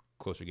it's going to be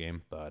a closer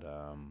game. But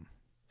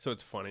So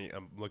it's funny.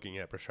 I'm looking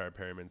at Brashard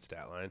Perryman's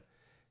stat line.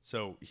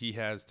 So he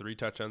has 3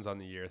 touchdowns on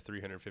the year,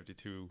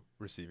 352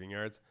 receiving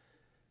yards.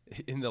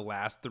 In the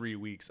last 3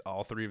 weeks,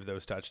 all 3 of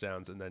those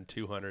touchdowns, and then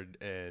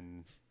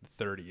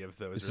 230 of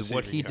those. this is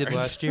what he did receiving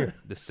yards. last year.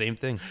 The same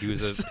thing. He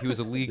was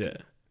a league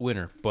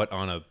winner, but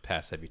on a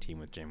pass-heavy team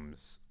with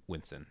James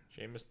Winston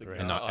Jameis the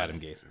and not God. Adam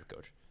Gase as the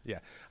coach. Yeah,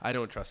 I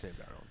don't trust Sam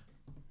Darnold.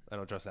 I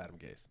don't trust Adam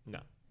Gase. No.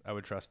 I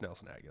would trust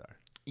Nelson Aguilar.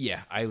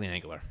 Yeah, I lean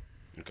Aguilar.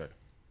 Okay,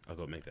 I'll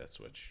go make that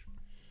switch.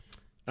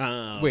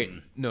 Wait,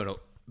 no,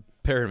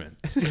 Perriman.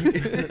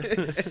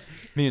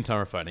 Me and Tom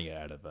are fighting it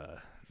out of the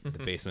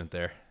basement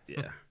there.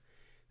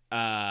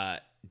 Yeah.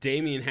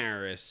 Damian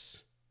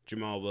Harris,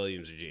 Jamal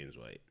Williams, or James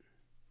White.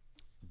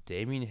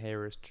 Damian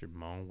Harris,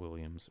 Jamal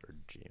Williams, or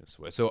James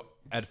White. So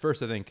at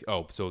first I think,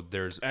 so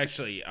there's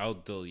Actually, I'll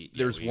delete.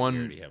 There's we one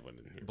already have one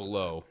in here.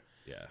 below.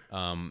 Yeah.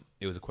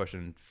 It was a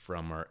question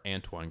from our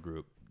Antoine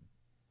group.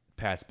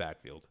 Pat's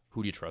backfield.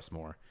 Who do you trust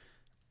more?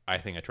 I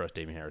think I trust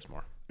Damian Harris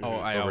more. Oh,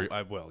 Over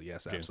I will.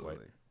 Yes, James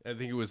absolutely. I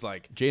think it was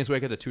like James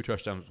White got the 2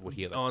 touchdowns. What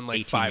he had On,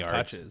 18 5 yards.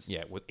 touches.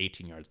 Yeah, with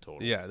 18 yards total.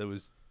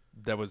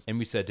 that was And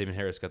we said Damian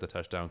Harris got the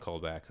touchdown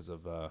called back because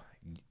of the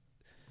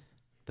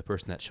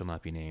person that shall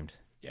not be named.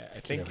 Yeah, I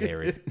think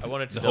Harry. I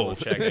wanted to The double whole-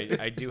 check.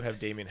 I do have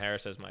Damian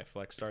Harris as my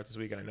flex start this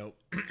week, and I know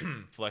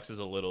flex is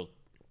a little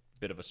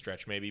bit of a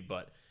stretch maybe,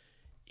 but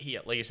he,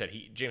 like you said,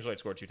 James White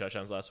scored 2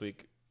 touchdowns last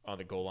week on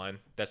the goal line.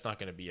 That's not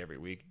going to be every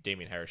week.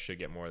 Damian Harris should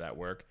get more of that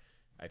work.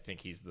 I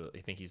think he's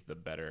the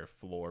better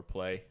floor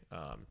play.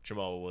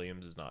 Jamal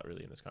Williams is not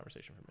really in this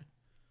conversation for me.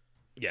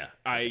 Yeah.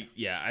 I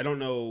don't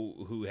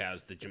know who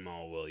has the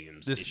Jamal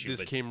Williams issue. this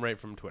but came right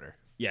from Twitter.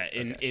 yeah,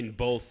 in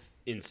both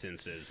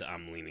instances,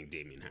 I'm leaning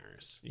Damian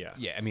Harris. Yeah.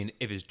 Yeah, I mean,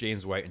 if it's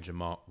James White and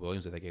Jamal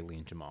Williams, I think I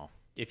lean Jamal.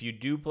 If you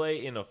do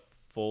play in a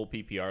full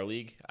PPR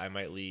league, I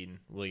might lean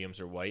Williams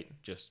or White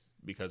just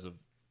because of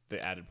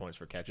the added points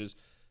for catches.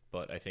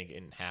 But I think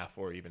in half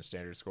or even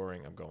standard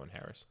scoring, I'm going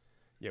Harris.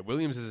 Yeah,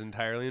 Williams is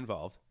entirely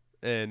involved,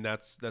 and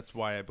that's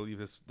why I believe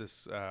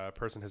this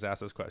person has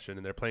asked this question.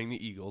 And they're playing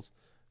the Eagles,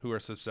 who are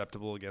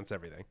susceptible against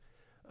everything.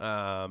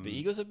 The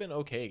Eagles have been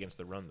okay against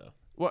the run, though.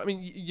 Well, I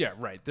mean, yeah,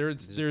 right.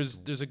 There's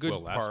a good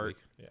Well, last part week.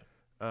 Yeah.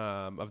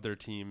 of their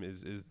team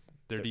is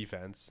their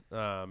defense.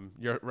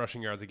 Your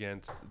rushing yards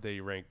against, they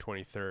rank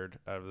 23rd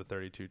out of the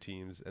 32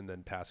 teams, and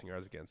then passing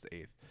yards against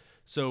 8th.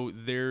 So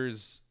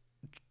there's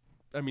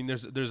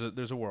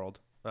a world.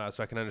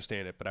 So I can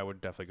understand it, but I would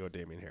definitely go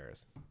Damian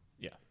Harris.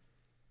 Yeah.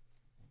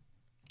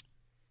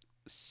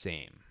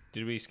 Same.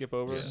 Did we skip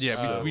over?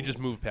 Yeah, we just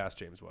moved past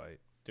James White.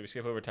 Did we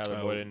skip over Tyler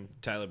Boyd and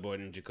Tyler Boyd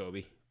and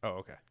Jacoby. Oh,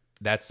 okay.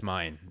 That's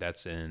mine.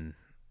 That's in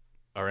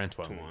our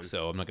Antoine Come on. league,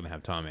 so I'm not going to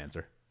have Tom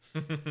answer.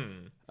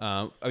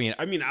 I mean,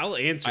 I mean, I'll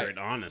answer it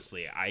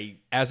honestly.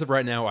 as of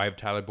right now, I have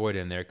Tyler Boyd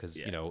in there because,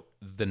 Yeah.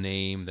 the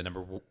name, the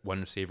number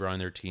one receiver on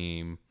their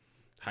team.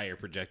 Higher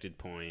projected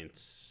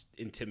points,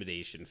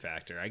 intimidation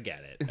factor. I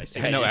get it. I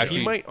see. No, how you actually,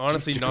 He might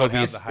honestly not Jacoby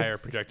have is- the higher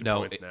projected No,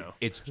 points now.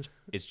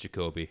 it's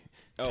Jacoby.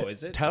 Oh,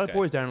 is it? Tyler Okay.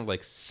 Boyd's down to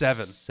like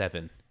 7.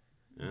 7.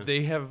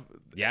 They have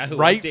Yeah, who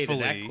updated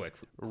that rightfully quick?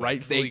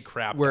 rightfully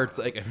crap Where on it's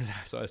him. like,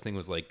 I saw this thing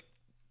was like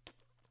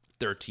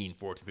 13,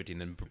 14, 15,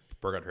 then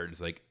Burr got hurt, and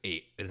it's like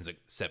 8, and it's like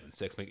 7,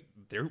 6. Like,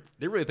 they're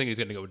really thinking he's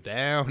going to go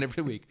down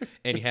every week,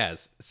 and he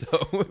has. So,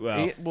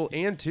 Well,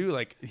 and too,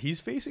 like,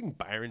 he's facing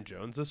Byron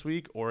Jones this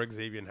week or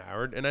Xavier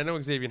Howard, and I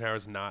know Xavier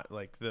Howard's not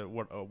like a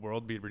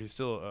world beater, but he's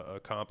still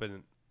a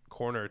competent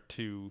corner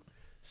to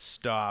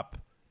stop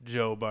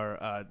Joe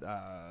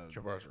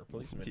Burrow's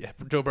replacement. Yeah,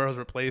 Joe Burrow's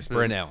replacement,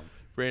 Brandon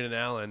Brandon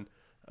Allen.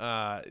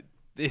 Allen.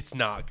 It's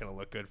not going to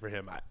look good for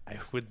him. I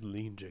would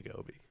lean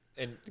Jacoby.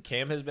 And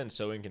Cam has been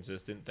so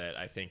inconsistent that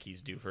I think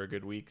he's due for a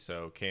good week.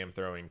 So Cam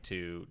throwing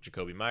to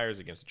Jacoby Myers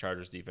against the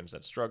Chargers defense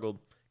that struggled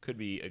could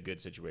be a good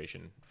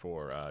situation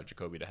for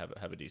Jacoby to have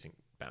a decent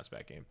bounce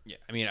back game. Yeah,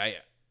 I mean,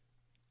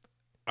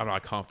 I'm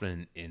not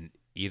confident in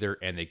either,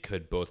 and they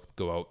could both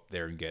go out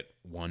there and get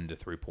 1 to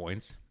 3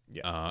 points.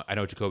 Yeah. I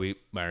know Jacoby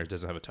Myers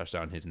doesn't have a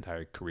touchdown his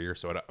entire career,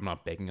 so I'm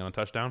not banking on a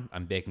touchdown.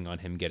 I'm banking on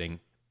him getting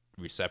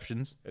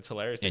receptions. It's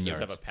hilarious that And he does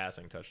have yards. a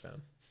passing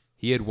touchdown.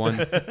 He had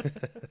one.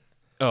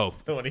 Oh,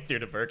 The one he threw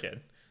to Burkhead.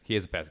 he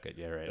has a pass catch.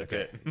 Yeah, right. That's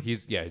okay. it.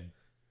 He's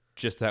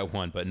just that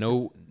one, but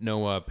no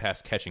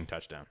pass catching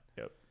touchdown.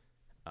 Yep.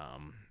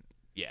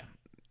 Yeah,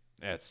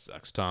 that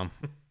sucks, Tom.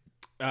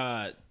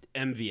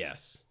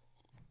 MVS,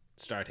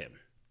 start him.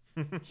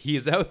 He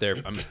is out there.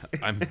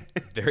 I'm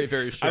very,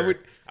 very sure.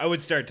 I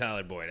would start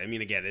Tyler Boyd. I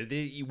mean, again,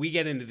 we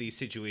get into these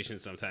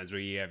situations sometimes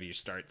where you have your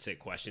start sit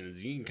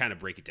questions. You can kind of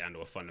break it down to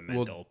a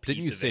fundamental Well, piece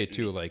didn't you of say it.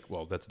 too? Like,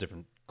 well, that's a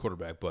different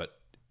quarterback, but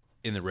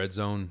in the red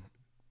zone,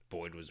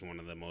 Boyd was one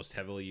of the most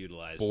heavily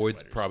utilized.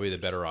 Boyd's wide probably the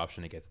receivers. better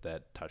option to get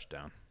that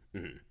touchdown.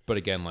 Mhm. But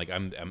again, like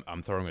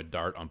I'm throwing a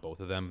dart on both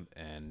of them,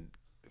 and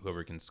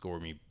whoever can score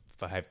me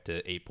 5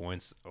 to 8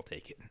 points, I'll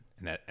take it.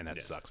 And that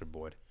sucks for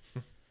Boyd.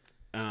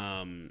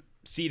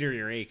 Cedar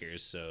or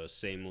Acres, so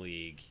same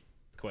league.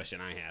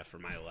 Question I have for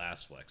my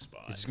last flex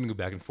spot. It's just gonna go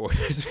back and forth.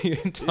 It's me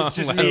and Tom It's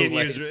just last me and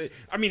place. yours.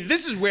 I mean,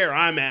 this is where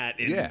I'm at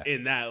Yeah.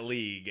 in that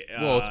league.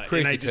 Well, and it's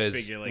crazy I just because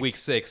figure, like, week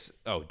 6,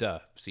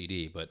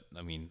 CD, but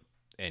I mean,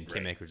 and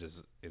Kim Right. Akers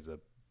is a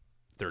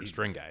third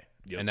string guy,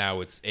 Yep. and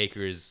now it's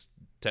Akers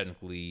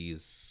technically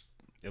is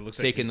it looks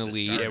taking like the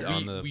he's lead. starter. Yeah, Yeah,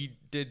 on the- we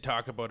did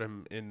talk about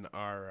him in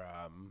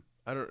our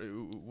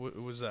it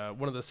was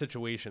one of the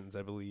situations,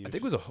 I believe. I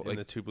think it was in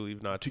the to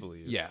believe not to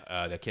believe.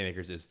 yeah, that Kim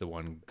Akers is the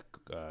one.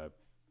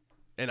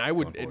 And I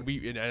would,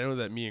 Going and I know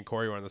that me and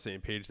Corey were on the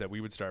same page that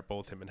we would start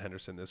both him and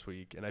Henderson this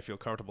week, and I feel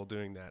comfortable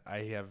doing that. I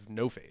have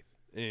no faith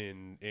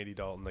in Andy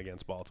Dalton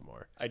against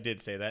Baltimore. I did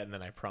say that, and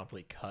then I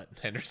promptly cut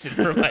Henderson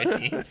for my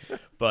team.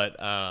 But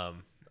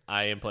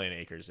I am playing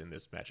Akers in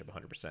this matchup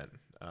 100%.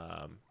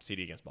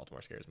 CD against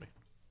Baltimore scares me.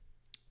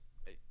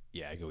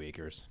 Yeah, I go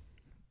Akers.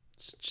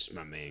 It's just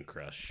my man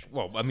crush.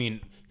 Well, I mean,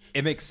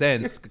 it makes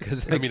sense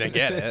because I mean, I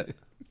get it,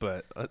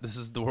 but this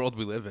is the world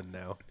we live in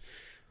now.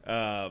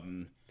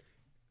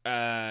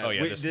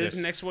 This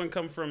next one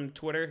come from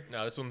Twitter.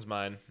 No, this one's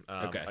mine.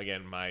 Okay.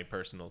 Again, my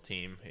personal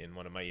team in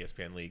one of my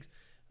ESPN leagues.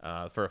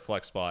 For a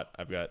flex spot,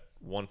 I've got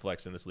one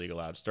flex in this league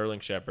allowed. Sterling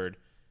Shepard,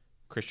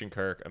 Christian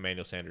Kirk,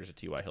 Emmanuel Sanders, and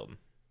T.Y. Hilton.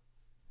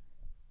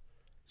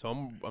 So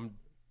I'm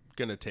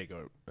gonna take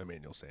out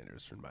Emmanuel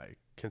Sanders for my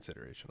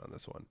consideration on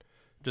this one,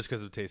 just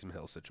because of Taysom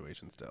Hill's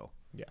situation still.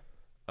 Yeah.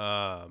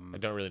 I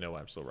don't really know why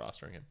I'm still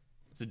rostering him.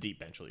 It's a deep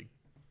bench league,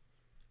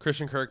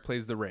 Christian Kirk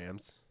plays the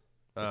Rams,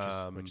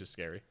 which is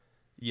scary.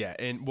 Yeah,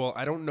 and well,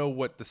 I don't know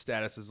what the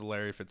status is of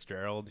Larry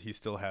Fitzgerald. He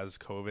still has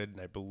COVID,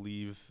 and I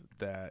believe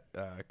that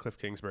Cliff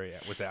Kingsbury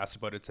was asked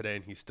about it today,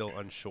 and he's still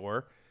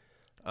unsure.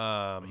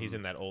 He's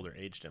in that older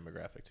age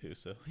demographic too,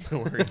 so you're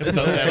worried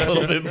about that a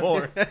little bit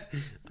more.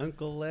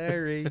 Uncle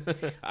Larry.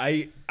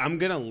 I'm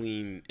gonna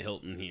lean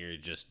Hilton here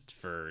just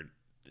for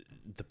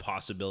the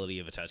possibility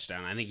of a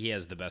touchdown. I think he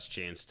has the best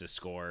chance to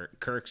score.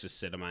 Kirk's a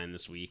sit of mine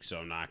this week, so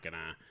I'm not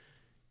gonna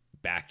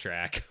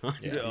backtrack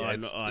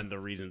on the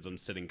reasons I'm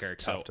sitting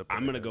Kirk. So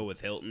I'm gonna go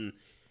with Hilton,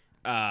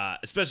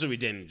 especially with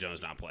Daniel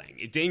Jones not playing.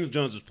 If Daniel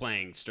Jones was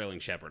playing, Sterling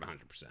Shepard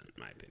 100%, in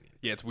my opinion.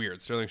 Yeah, it's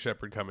weird. Sterling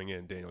Shepard coming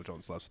in, Daniel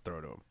Jones loves to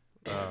throw to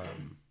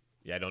him.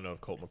 Yeah, I don't know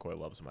if Colt McCoy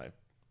loves him. I've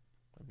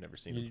never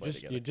seen them play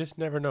together. You just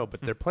never know.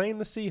 But they're playing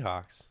the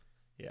Seahawks.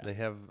 Yeah, They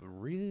have a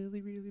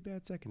really, really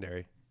bad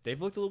secondary.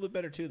 they've looked a little bit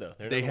better too, though.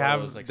 They're They not one of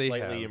have- those, like they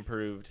slightly have.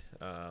 improved.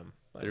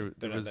 There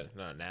They're was-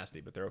 not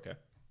nasty, but they're okay.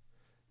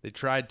 They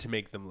tried to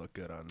make them look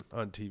good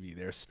on TV.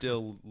 They're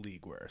still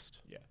league worst.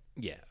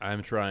 Yeah,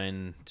 I'm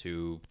trying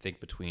to think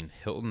between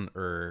Hilton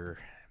or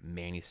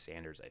Manny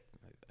Sanders.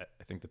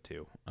 I think the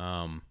two.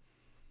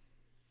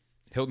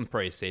 Hilton's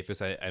probably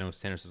safest. I know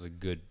Sanders is a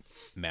good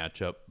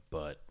matchup,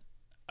 but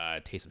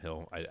Taysom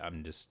Hill,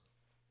 I'm just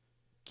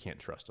can't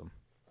trust him.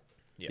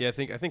 Yeah, I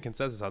think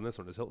consensus on this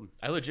one is Hilton.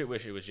 I legit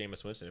wish it was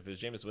Jameis Winston. If it was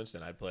Jameis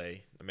Winston, I'd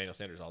play Emmanuel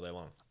Sanders all day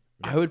long.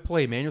 I would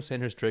play Emmanuel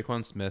Sanders,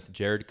 Draquan Smith,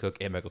 Jared Cook,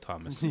 and Michael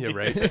Thomas. Yeah,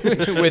 right.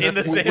 In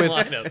the same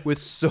lineup. With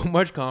so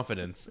much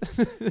confidence.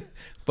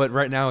 But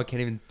right now, I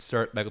can't even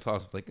start Michael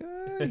Thomas. Like,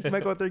 he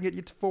might go out there and get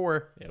you to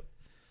 4. Yep,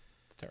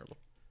 it's terrible.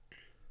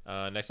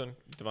 Next one,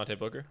 Devontae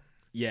Booker.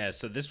 Yeah,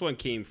 so this one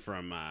came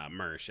from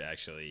Mersh,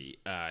 actually.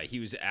 He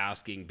was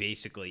asking,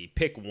 basically,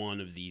 pick one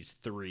of these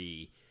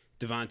three,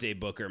 Devontae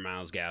Booker,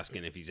 Myles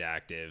Gaskin, if he's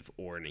active,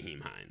 or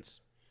Naheem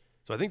Hines.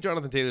 So I think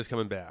Jonathan Taylor's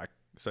coming back.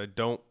 So I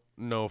don't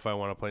know if I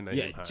want to play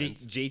Naheem Hines.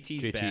 JT's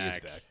JT back.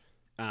 is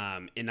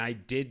back. And I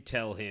did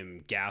tell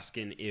him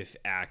Gaskin if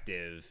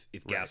active.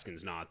 If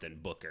Gaskin's not, then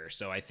Booker.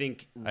 So I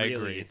think I really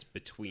agree. it's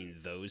between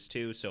those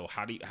two. So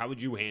how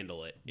would you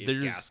handle it if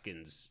There's-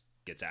 Gaskins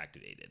gets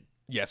activated?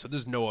 Yeah, so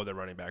there's no other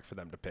running back for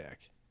them to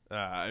pick.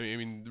 I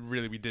mean,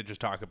 really, we did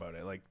just talk about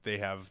it. Like, they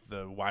have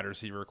the wide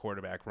receiver,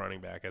 quarterback, running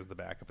back as the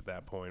backup at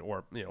that point,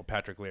 or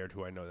Patrick Laird,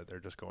 who I know that they're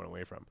just going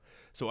away from.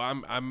 So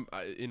I'm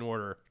in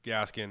order: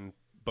 Gaskin,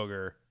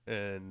 Booger,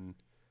 and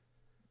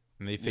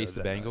And they face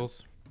the that-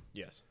 Bengals.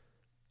 Yes.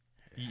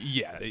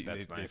 yeah, they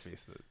That's nice.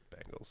 face the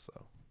Bengals.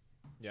 So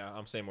Yeah,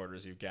 I'm same order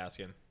as you.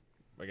 Gaskin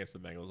against the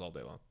Bengals all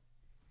day long.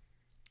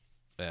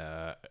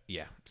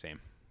 Yeah, same.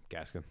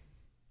 Gaskin.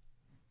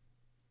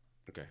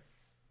 Okay.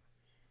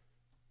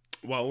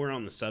 While we're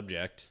on the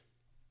subject,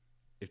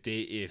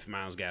 if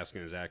Myles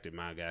Gaskin is active,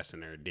 Myles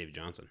Gaskin or David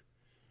Johnson.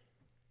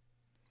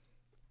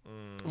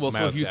 well, so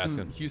Myles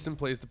Houston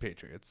plays the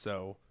Patriots.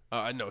 So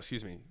no,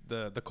 excuse me,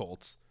 the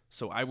Colts.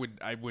 So I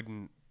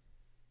wouldn't.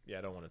 Yeah,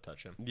 I don't want to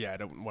touch him. Yeah, I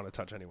don't want to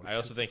touch anyone. I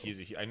also think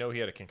I know he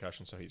had a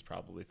concussion, so he's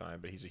probably fine,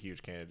 but he's a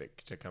huge candidate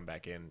to come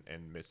back in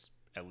and miss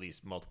at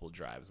least multiple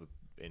drives with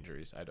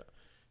injuries.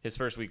 His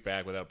first week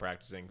back without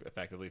practicing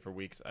effectively for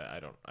weeks,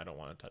 I don't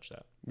want to touch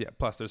that. Yeah.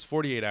 Plus, there's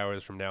 48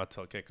 hours from now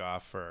till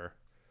kickoff or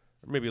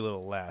maybe a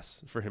little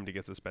less for him to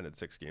get suspended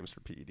 6 games for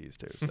PEDs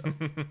too. So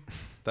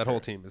that whole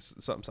team is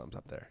something's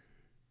up there.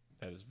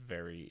 That is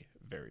very,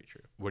 very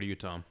true. What are you,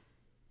 Tom?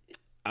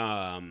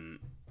 I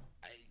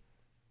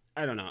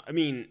don't know. I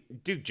mean,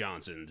 Duke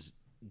Johnson's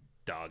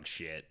dog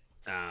shit.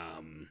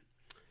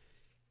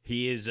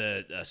 He is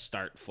a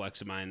start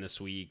flex of mine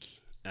this week.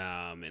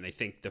 And I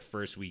think the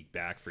first week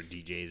back for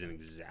DJ isn't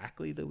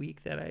exactly the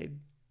week that I'd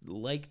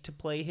like to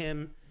play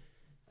him.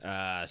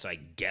 So I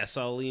guess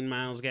I'll lean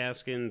Myles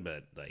Gaskin,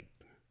 but like,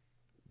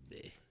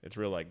 It's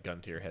real like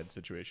gun to your head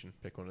situation.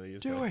 Pick one of these.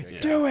 Do like, it. yeah.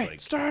 Do it's it.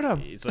 like- Start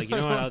him. it's like, you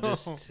know what? I'll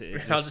just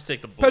I'll just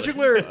take the bullet. Patrick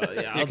Laird.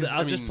 I'll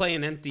 'cause, just play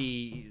an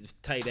empty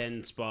tight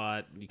end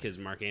spot because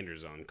Mark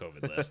Andrews is on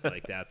COVID list.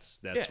 Like that's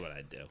Yeah. what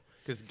I'd do.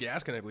 Because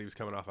Gaskin, I believe, is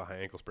coming off a high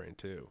ankle sprain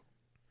too.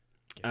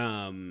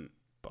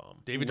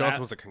 Bum. David La-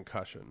 Johnson was a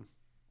concussion.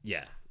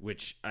 Yeah,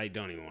 which I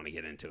don't even want to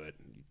get into it.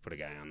 You put a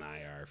guy on the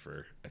IR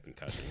for a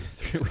concussion.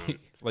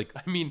 Like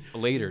I mean,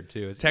 later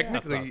too. It's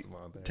technically,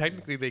 possible, but-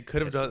 technically they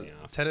could have Pissed done. me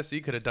off. Tennessee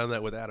could have done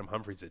that with Adam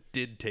Humphries. It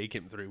did take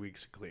him 3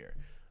 weeks to clear.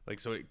 Like,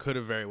 so it could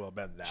have very well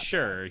been that.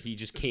 Sure, he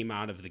just came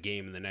out of the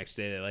game, and the next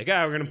day they're like,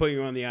 we're going to put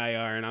you on the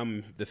IR, and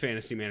I'm the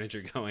fantasy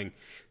manager going,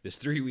 this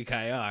 3-week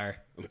IR,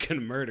 I'm going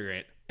to murder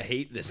it. I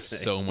hate this thing.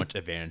 so much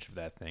advantage of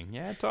that thing.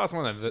 Yeah, toss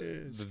one of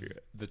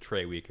the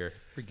tray weaker.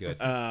 We're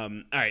good. All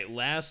right,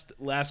 last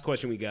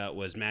question we got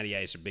was Matty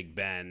Ice or Big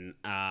Ben.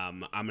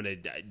 I'm going to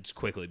just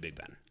quickly Big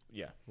Ben.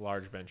 Yeah,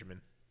 large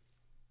Benjamin.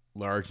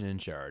 Large and in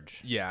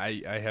charge. Yeah,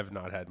 I have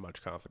not had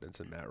much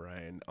confidence in Matt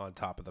Ryan. On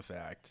top of the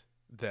fact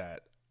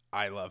that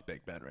I love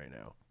Big Ben right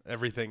now.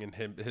 Everything in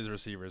his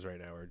receivers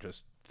right now are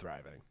just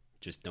thriving.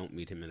 Just don't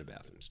meet him in a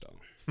bathroom stall.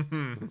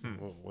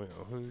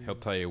 He'll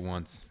tell you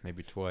once,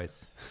 maybe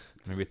twice,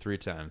 maybe 3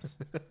 times.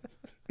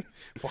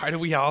 Why do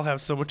we all have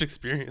so much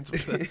experience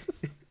with this?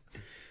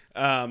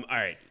 All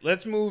right,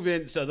 let's move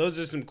in. So those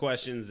are some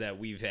questions that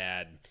we've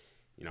had.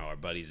 Our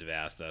buddies have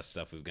asked us,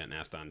 stuff we've gotten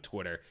asked on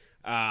Twitter.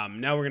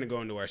 Now we're gonna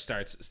go into our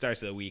starts of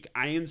the week.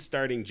 I am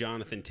starting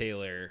Jonathan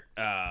Taylor.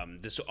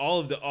 All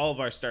of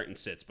our start and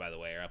sits, by the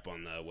way, are up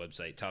on the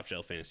website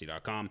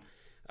topshelffantasy.com.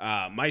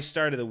 My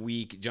start of the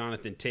week,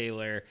 Jonathan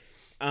Taylor.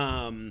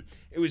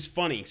 It was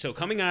funny. So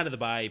coming out of the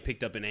bye, he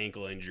picked up an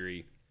ankle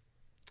injury.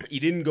 He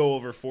didn't go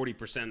over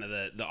 40% of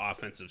the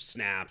offensive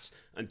snaps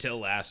until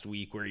last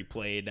week, where he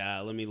played,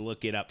 let me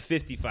look it up,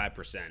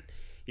 55%.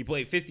 He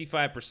played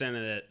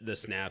 55% of the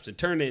snaps and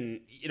turned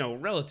in,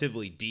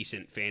 relatively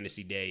decent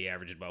fantasy day. He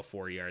averaged about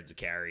 4 yards a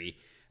carry.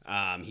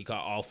 He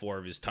caught all 4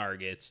 of his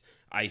targets.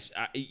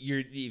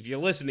 If you're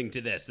listening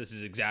to this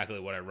is exactly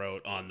what I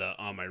wrote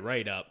on my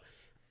write-up.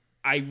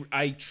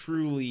 I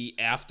truly,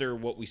 after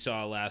what we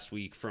saw last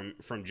week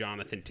from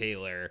Jonathan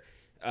Taylor,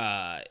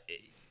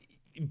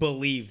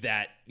 believe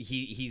that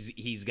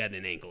he's got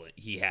an ankle.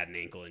 He had an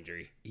ankle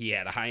injury. He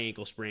had a high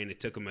ankle sprain. It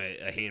took him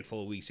a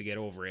handful of weeks to get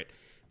over it,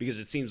 because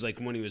it seems like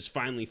when he was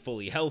finally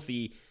fully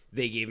healthy,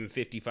 they gave him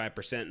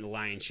 55% in the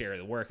lion's share of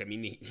the work. I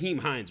mean, Nyheim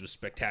Hines was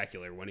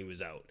spectacular when he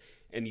was out,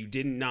 and you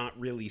did not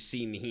really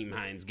see Nyheim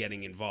Hines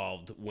getting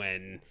involved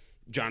when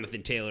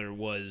Jonathan Taylor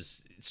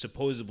was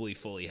supposedly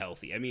fully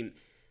healthy. I mean,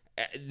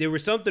 there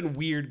was something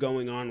weird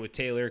going on with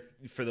Taylor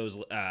for those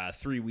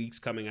 3 weeks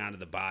coming out of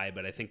the bye,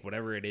 but I think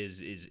whatever it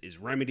is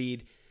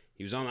remedied.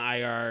 He was on the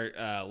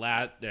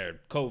IR,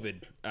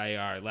 COVID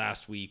IR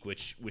last week,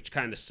 which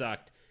kind of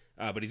sucked,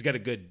 but he's got a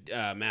good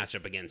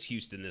matchup against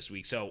Houston this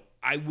week. So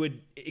I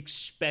would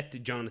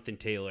expect Jonathan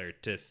Taylor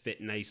to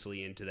fit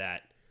nicely into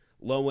that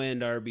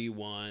low-end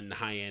RB1,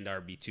 high-end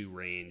RB2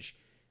 range.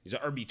 He's an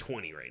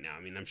RB20 right now.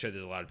 I mean, I'm sure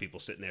there's a lot of people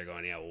sitting there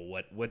going, yeah,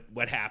 well,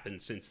 what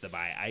happened since the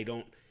bye?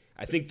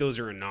 I think those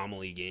are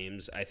anomaly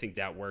games. I think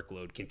that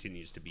workload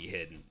continues to be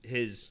hidden.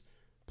 His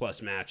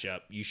plus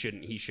matchup, he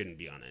shouldn't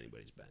be on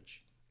anybody's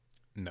bench.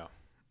 No,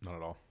 not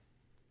at all.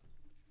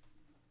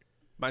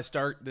 My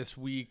start this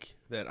week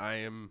that I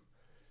am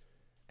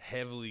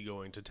heavily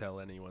going to tell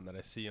anyone that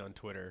I see on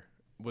Twitter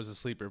was a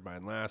sleeper of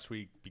mine last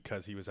week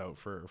because he was out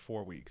for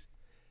 4 weeks.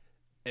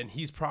 And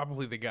he's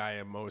probably the guy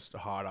I'm most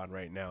hot on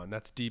right now, and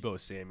that's Deebo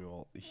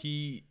Samuel.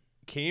 He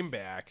came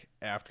back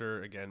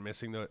after, again,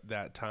 missing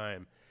that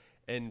time,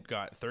 and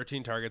got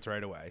 13 targets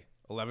right away,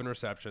 11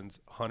 receptions,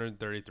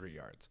 133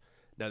 yards.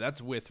 Now,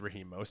 that's with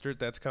Raheem Mostert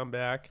that's come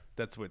back.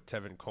 That's with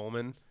Tevin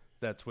Coleman.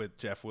 That's with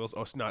Jeff Wilson.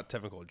 Oh, it's not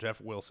Tevin Coleman,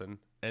 Jeff Wilson.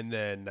 And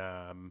then,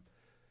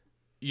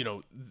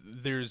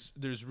 there's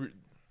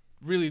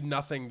really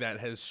nothing that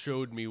has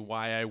showed me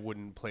why I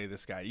wouldn't play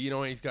this guy.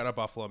 He's got a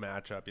Buffalo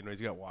matchup.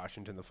 He's got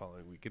Washington the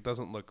following week. It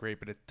doesn't look great,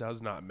 but it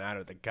does not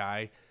matter. The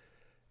guy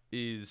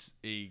is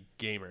a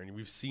gamer, and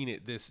we've seen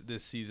it this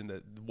season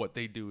that what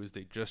they do is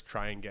they just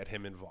try and get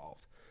him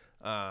involved.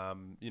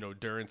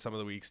 During some of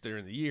the weeks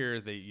during the year,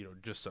 they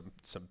just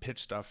some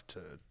pitch stuff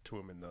to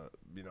him in the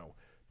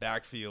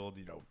backfield,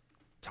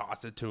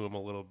 toss it to him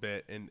a little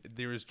bit, and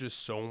there is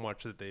just so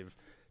much that they've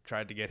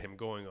tried to get him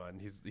going on.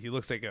 He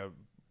looks like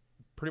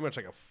pretty much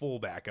like a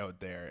fullback out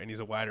there, and he's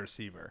a wide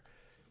receiver,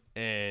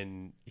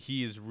 and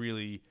he is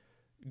really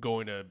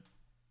going to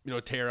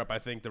tear up, I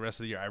think, the rest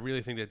of the year. I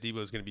really think that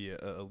Deebo is going to be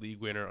a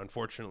league winner.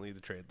 Unfortunately, the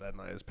trade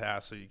deadline has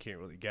passed, so you can't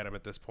really get him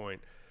at this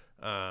point.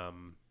 I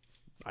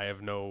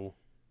have no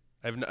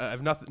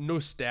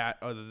stat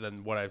other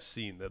than what I've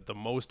seen. The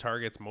most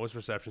targets, most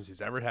receptions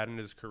he's ever had in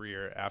his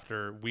career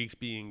after weeks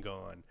being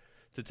gone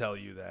to tell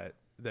you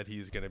that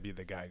he's going to be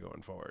the guy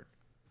going forward.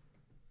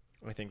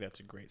 I think that's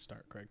a great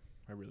start, Craig.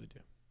 I really do.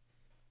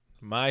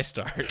 My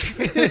start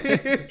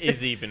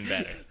is even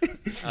better.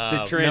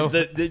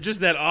 Just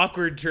that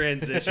awkward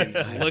transition.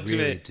 Just looks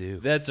really at it. do.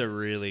 That's a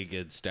really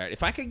good start.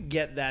 If I could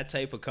get that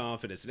type of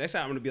confidence, next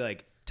time I'm going to be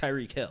like,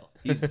 Tyreek Hill.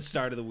 He's the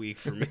start of the week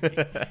for me.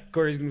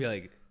 Corey's going to be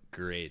like,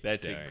 great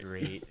That's start. a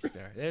great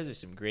start. Those are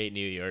some great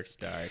New York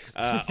starts.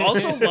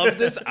 Also love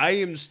this. I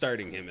am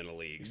starting him in a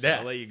league, so Yeah.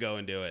 I'll let you go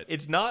and do it.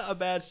 It's not a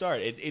bad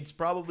start. It's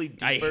probably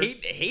deeper. I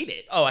hate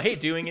it. Oh, I hate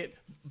doing it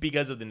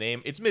because of the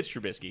name. It's Mitch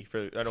Trubisky.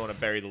 I don't want to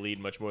bury the lead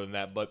much more than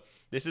that, but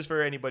this is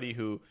for anybody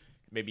who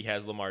maybe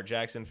has Lamar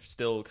Jackson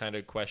still kind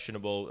of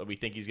questionable. We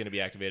think he's going to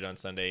be activated on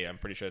Sunday. I'm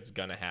pretty sure it's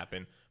going to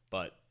happen,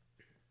 but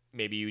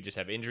maybe you just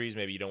have injuries.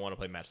 Maybe you don't want to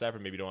play Matt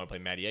Stafford. Maybe you don't want to play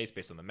Matty Ice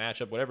based on the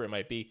matchup, whatever it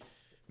might be.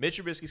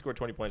 Mitch Trubisky scored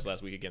 20 points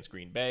last week against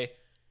Green Bay.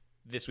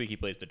 This week he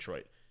plays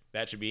Detroit.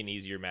 That should be an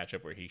easier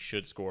matchup where he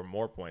should score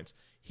more points.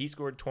 He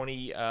scored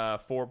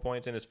 24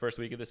 points in his first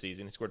week of the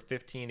season. He scored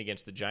 15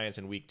 against the Giants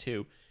in week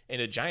 2. And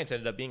the Giants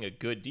ended up being a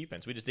good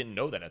defense. We just didn't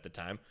know that at the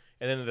time.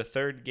 And then in the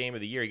third game of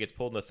the year, he gets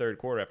pulled in the third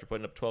quarter after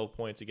putting up 12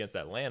 points against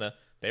Atlanta.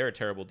 They're a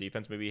terrible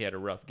defense. Maybe he had a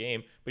rough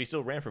game, but he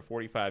still ran for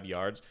 45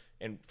 yards.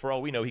 And for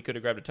all we know, he could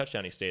have grabbed a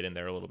touchdown. He stayed in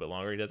there a little bit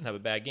longer. He doesn't have a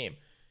bad game.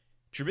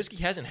 Trubisky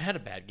hasn't had a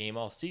bad game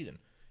all season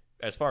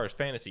as far as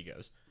fantasy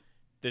goes.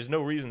 There's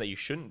no reason that you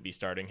shouldn't be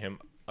starting him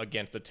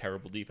against a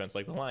terrible defense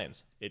like the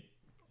Lions. It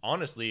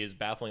honestly is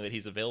baffling that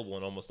he's available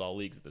in almost all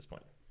leagues at this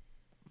point.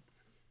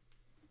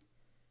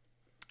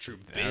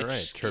 Trubisky. All right,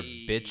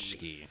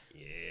 Trubisky.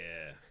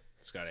 Yeah.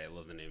 Scotty, I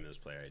love the name of this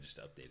player. I just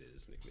updated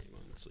his nickname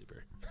on the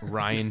sleeper.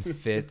 Ryan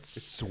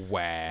Fitz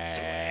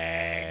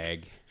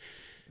swag.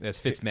 That's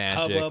Hop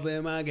Fitzmagic. up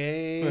in my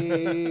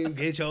game,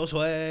 get your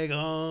swag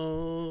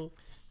on.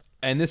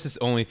 And this is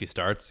only if he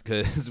starts,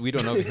 because we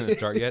don't know if he's going to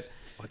start yet.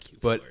 Fuck you,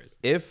 But Flores.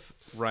 if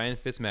Ryan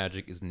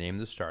Fitzmagic is named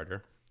the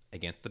starter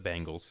against the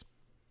Bengals,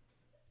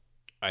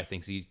 I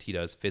think he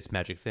does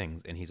Fitzmagic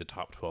things, and he's a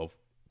top 12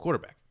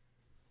 quarterback.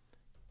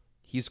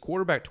 He's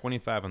quarterback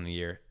 25 on the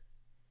year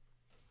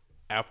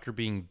after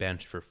being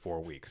benched for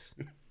 4 weeks.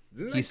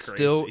 Isn't that He's crazy?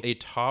 still a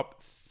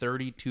top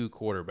 32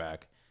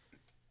 quarterback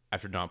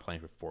after not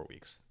playing for 4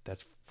 weeks.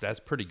 That's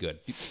pretty good.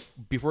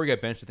 Before he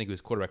got benched, I think he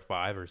was quarterback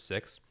 5 or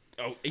 6.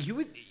 Oh, he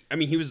would. I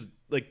mean, he was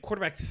like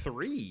quarterback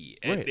 3,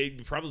 and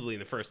Right. probably in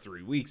the first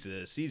 3 weeks of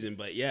the season.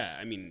 But yeah,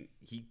 I mean,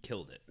 he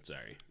killed it.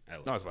 Sorry,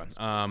 No, it's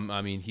fine.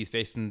 I mean, he's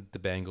facing the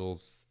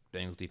Bengals.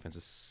 Bengals defense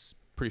is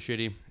pretty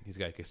shitty. He's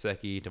got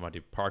Gesicki,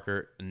 Devontae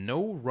Parker.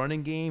 No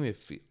running game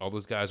if all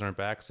those guys aren't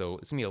back. So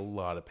it's gonna be a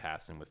lot of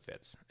passing with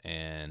Fitz.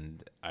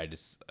 And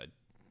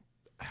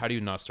how do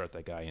you not start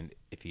that guy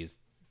if he's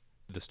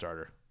the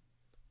starter?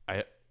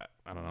 I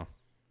don't know.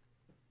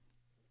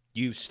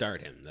 You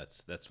start him.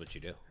 That's what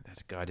you do.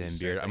 That goddamn start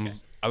beard. that I'm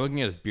guy.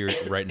 looking at his beard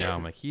right now.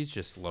 I'm like, he's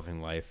just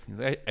loving life. He's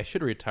like, I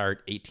should have retired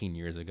 18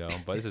 years ago,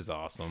 but this is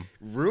awesome.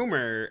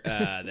 Rumor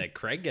that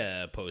Craig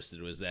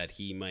posted was that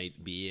he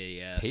might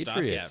be a stopgap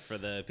Patriots. for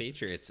the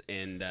Patriots,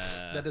 and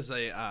That is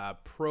a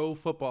Pro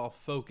Football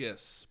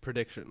Focus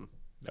prediction.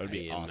 That would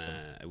be I am, awesome.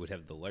 I would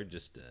have the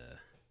largest.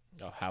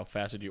 Oh, how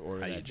fast would you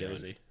order How you that doing?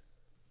 jersey?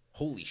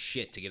 Holy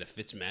shit! To get a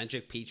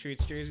Fitzmagic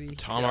Patriots jersey.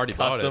 Tom already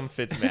bought Custom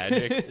it.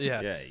 Fitzmagic. Yeah.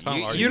 Yeah,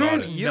 Tom already you bought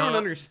don't. it. You don't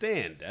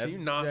understand. Can you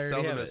I not already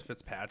sell them have as it.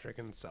 Fitzpatrick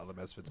and sell them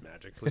as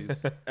Fitzmagic, please?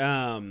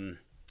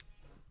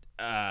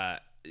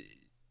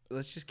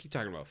 Let's just keep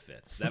talking about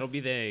Fitz. That'll be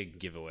the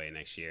giveaway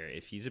next year.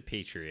 If he's a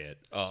Patriot,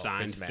 Oh,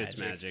 signed Fitzmagic.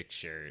 Fitzmagic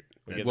shirt.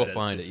 We that get We'll says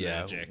find it,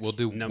 yeah. Fitzmagic. We'll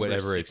do Number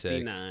whatever it takes.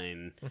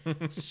 69,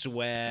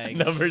 swag.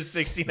 Number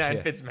 69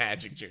 Yeah.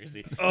 Fitzmagic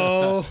jersey.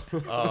 Oh,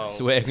 Oh.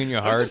 Swag in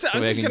your heart, I'm just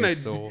swag in gonna. your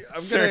soul. I'm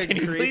Sir, gonna can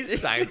you create-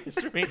 please sign this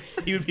for me?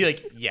 He would be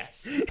like,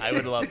 yes, I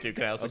would love to.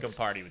 Can I also come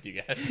party with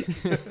you guys?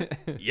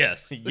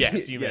 Yes,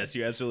 Yes, you may. yes,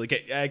 you absolutely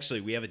can.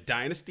 Actually, we have a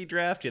dynasty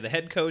draft. You're the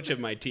head coach of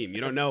my team.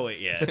 You don't know it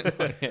yet,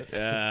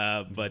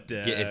 but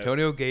Get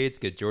Antonio Gates,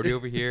 get Jordy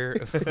over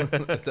here.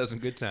 Let's have some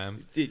good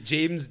times.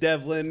 James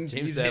Devlin.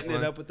 James He's hitting it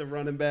Devlin. up with the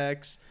running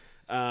backs.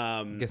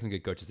 Get some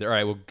good coaches there. All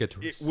right, we'll get to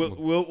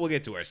We'll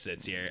get to our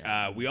sits here.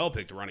 We all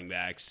picked running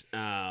backs.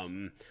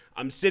 I'm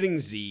sitting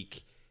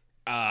Zeke.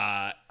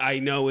 I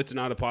know it's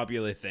not a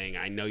popular thing.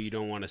 I know you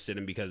don't want to sit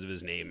him because of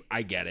his name.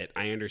 I get it.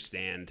 I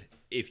understand.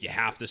 If you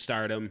have to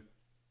start him,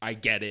 I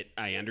get it.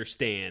 I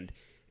understand.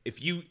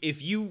 If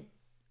you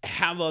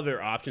have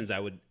other options, I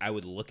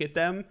would look at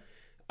them.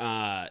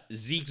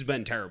 Zeke's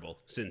been terrible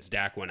since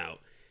Dak went out,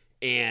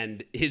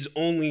 and his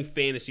only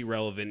fantasy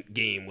relevant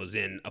game was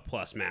in a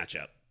plus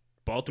matchup.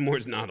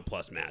 Baltimore's not a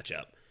plus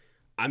matchup.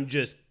 I'm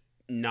just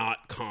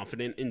not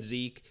confident in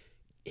Zeke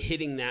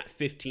hitting that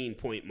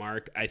 15-point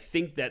mark. I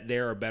think that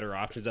there are better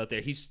options out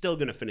there. He's still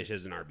going to finish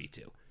as an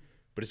RB2,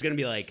 but it's going to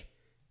be like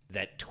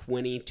that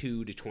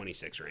 22 to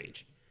 26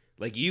 range.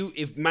 Like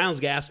if Myles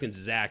Gaskins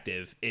is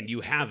active and you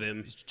have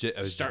him,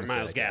 I was start just gonna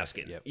Myles say that,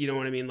 Gaskin. yep. You know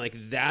what I mean? Like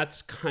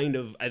that's kind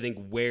of I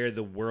think where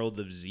the world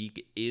of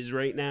Zeke is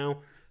right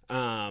now.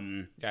 Yeah,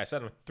 I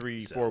said him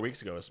 4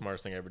 weeks ago. The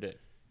smartest thing I ever did.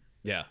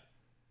 Yeah.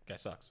 Guy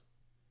sucks.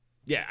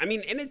 Yeah, I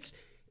mean, and it's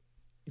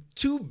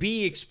to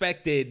be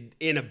expected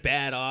in a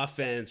bad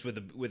offense with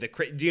a.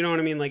 Do you know what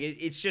I mean? Like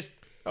it's just.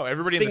 Oh,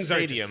 everybody in the Things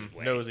aren't just stadium his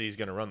way. knows that he's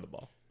going to run the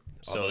ball.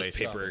 All So those they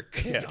paper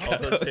suck. Yeah, all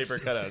those paper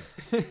cutouts.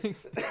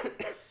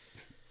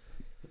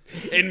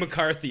 And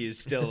McCarthy is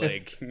still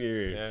like. Yeah,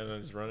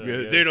 and just running.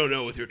 Yeah, they don't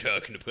know what they're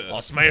talking about.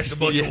 I'll smash a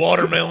bunch of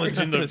watermelons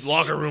in the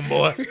locker room,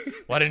 boy.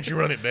 Why didn't you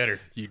run it better?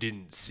 You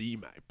didn't see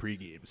my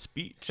pregame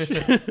speech.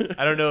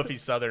 I don't know if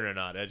he's Southern or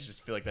not. I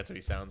just feel like that's what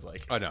he sounds like.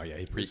 Oh no, yeah,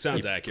 he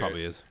sounds he accurate.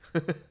 Probably is.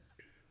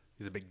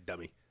 He's a big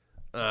dummy.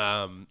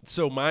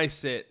 So my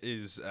sit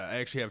is I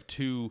actually have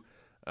two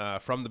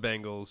from the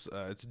Bengals.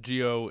 It's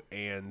Gio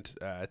and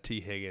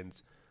T.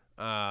 Higgins,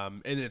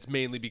 and it's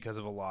mainly because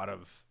of a lot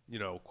of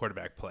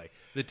quarterback play.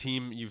 The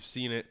team, you've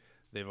seen it;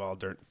 they've all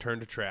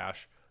turned to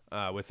trash.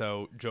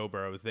 Without Joe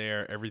Burrow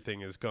there,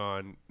 everything has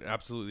gone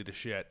absolutely to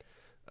shit.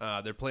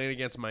 They're playing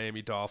against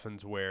Miami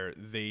Dolphins, where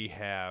they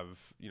have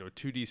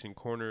two decent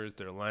corners.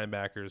 Their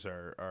linebackers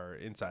are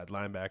inside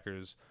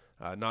linebackers,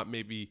 not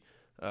maybe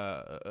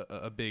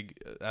a big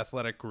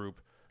athletic group,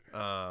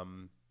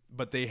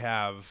 but they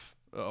have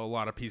a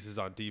lot of pieces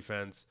on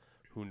defense.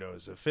 Who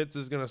knows if Fitz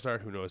is going to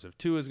start? Who knows if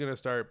Tua is going to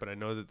start? But I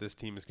know that this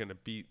team is going to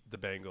beat the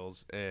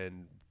Bengals,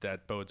 and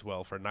that bodes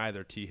well for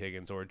neither T.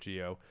 Higgins or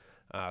Gio.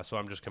 So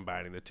I'm just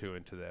combining the two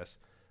into this.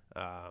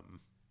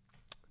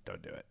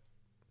 Don't do it.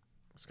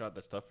 Scott,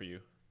 that's tough for you.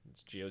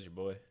 Gio's your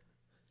boy.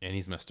 And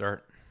he's my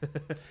start.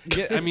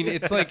 Yeah, I mean,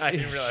 it's like I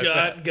didn't realize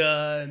that.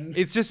 Shotgun.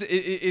 it's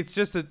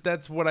just that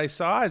that's what I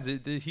saw. Is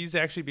that he's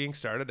actually being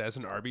started as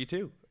an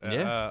RB2.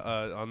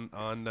 Yeah.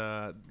 On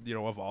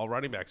of all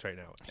running backs right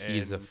now.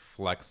 He's a And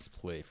flex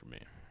play for me.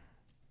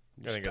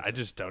 I think I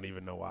just don't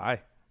even know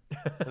why.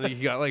 I think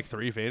he got like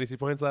 3 fantasy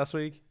points last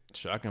week.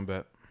 Shotgun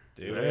bet.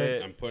 Do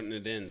it. I'm putting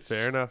it in.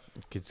 Fair enough.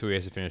 Kitsui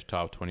has to finish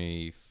top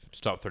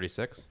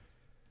 36.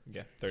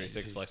 Yeah,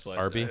 36 flex play.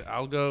 RB.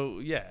 I'll go.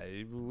 Yeah.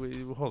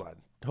 Hold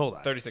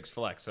on. 36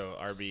 flex. So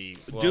RB.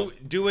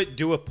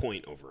 Do a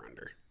point over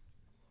under.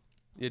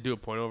 You do a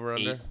point over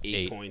under.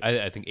 Eight points.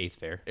 I think 8's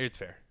fair. 8's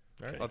fair.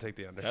 Right. I'll take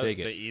the under. That was Shake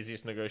it. the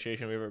easiest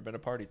negotiation we've ever been a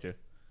party to.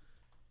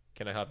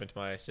 Can I hop into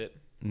my sit?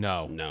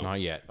 No, No. not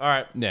yet. All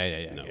right.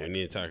 Yeah. No, we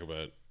need to talk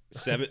about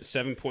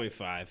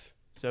 7.5.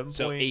 7.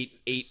 So eight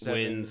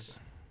wins.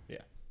 Yeah.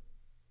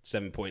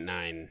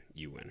 7.9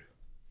 you win.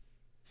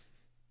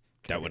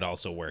 That would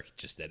also work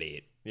just at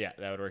 8. Yeah,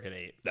 that would work at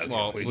 8. Okay,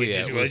 Well, we yeah, could just,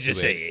 let's we'll do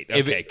just say 8. eight.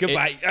 If Okay, it-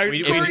 goodbye.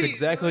 we- If it's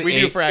exactly We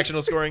do 8,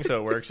 fractional scoring,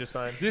 so it works just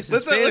fine. This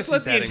let's is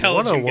let the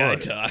intelligent guy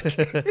talk.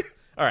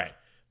 All right.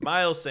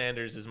 Miles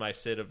Sanders is my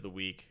sit of the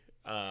week.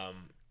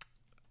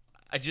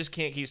 I just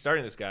can't keep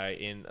starting this guy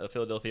in a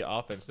Philadelphia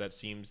offense that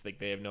seems like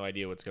they have no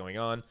idea what's going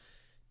on.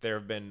 There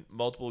have been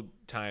multiple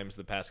times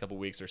the past couple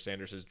weeks where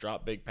Sanders has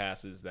dropped big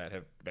passes that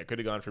could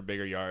have gone for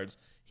bigger yards.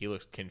 He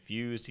looks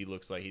confused. He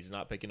looks like he's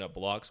not picking up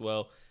blocks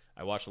well.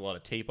 I watched a lot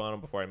of tape on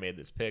him before I made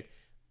this pick.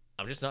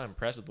 I'm just not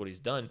impressed with what he's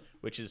done,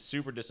 which is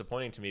super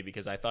disappointing to me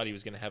because I thought he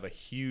was going to have a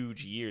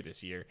huge year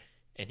this year,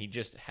 and he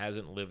just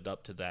hasn't lived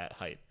up to that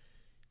hype.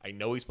 I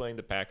know he's playing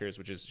the Packers,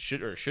 which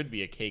should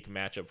be a cake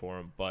matchup for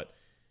him, but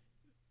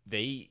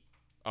they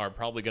are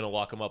probably going to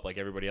lock him up like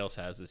everybody else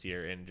has this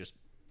year and just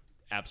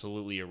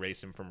absolutely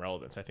erase him from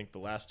relevance. I think the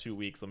last 2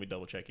 weeks, let me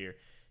double check here,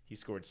 he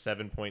scored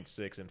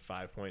 7.6 and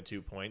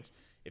 5.2 points.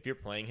 If you're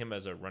playing him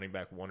as a running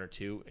back 1 or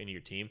 2 in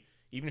your team,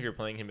 even if you're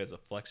playing him as a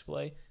flex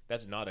play,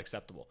 that's not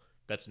acceptable.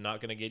 That's not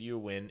going to get you a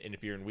win. And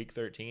if you're in week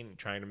 13 and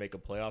trying to make a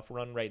playoff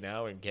run right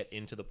now and get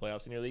into the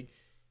playoffs in your league,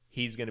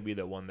 he's going to be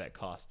the one that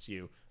costs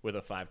you with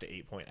a 5 to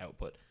 8 point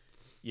output.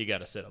 You got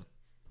to sit him.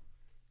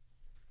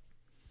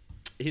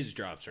 His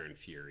drops are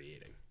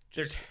infuriating.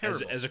 They're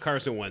terrible. As a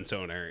Carson Wentz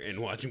owner and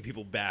watching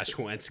people bash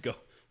Wentz go,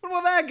 what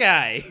about that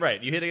guy?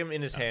 Right. You hit him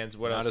in his hands.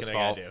 What Not else his can I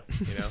fault.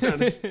 do? You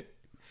know?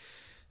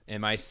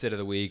 And my sit of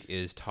the week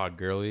is Todd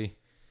Gurley.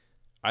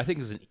 I think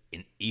it's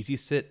an easy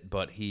sit,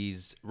 but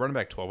he's running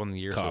back 12 on the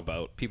year. Cop so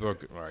out. People are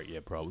all right. Yeah,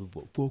 probably.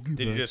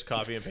 Did you just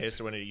copy and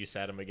paste when you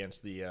sat him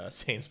against the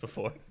Saints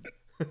before?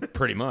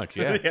 Pretty much,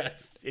 yeah.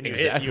 Yes. And you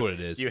Exactly hit, what it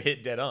is. You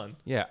hit dead on.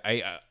 Yeah, I'm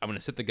going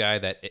to sit the guy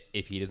that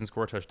if he doesn't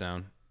score a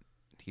touchdown,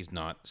 he's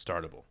not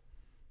startable.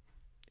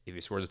 If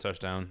he scores a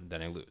touchdown,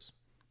 then I lose.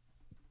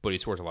 But he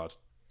scores a lot of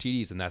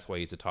TDs, and that's why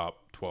he's a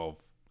top 12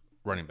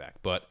 running back.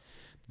 But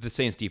the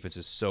Saints defense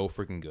is so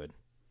freaking good.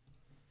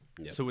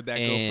 Yep. So would that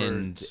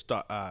And-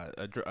 go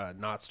for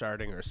not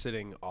starting or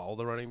sitting all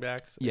the running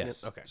backs?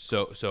 Yes. Okay.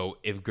 So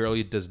if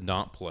Gurley does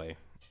not play,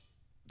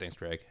 thanks,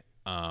 Greg.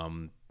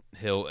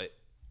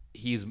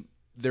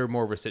 They're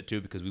more of a sit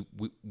too because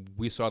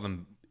we saw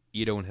them.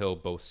 Ito and Hill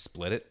both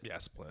split it, Yeah,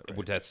 split. Right.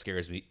 which that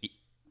scares me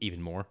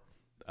even more.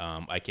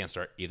 I can't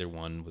start either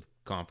one with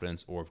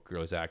confidence, or if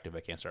Gurley's active, I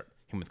can't start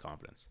him with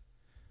confidence.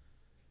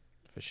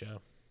 For sure.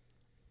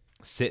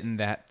 Sitting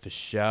that for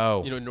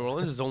show. You know, New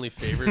Orleans is only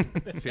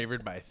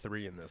favored by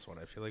 3 in this one.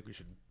 I feel like we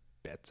should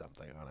bet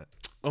something on it.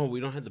 Oh, we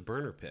don't have the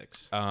burner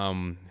picks.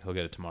 He'll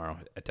get it tomorrow.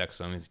 I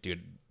text him. He's,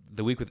 dude,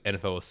 the week with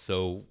NFL was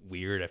so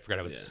weird. I forgot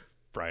it was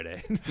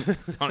Friday.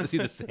 Honestly,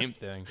 the same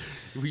thing.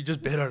 We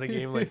just bet on a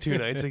game like 2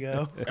 nights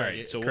ago. All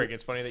right, so Craig,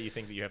 it's funny that you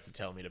think that you have to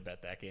tell me to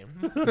bet that game.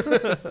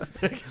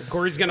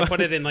 Corey's going to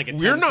put it in like a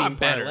 10-team We're not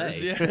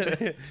parlay.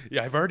 betters.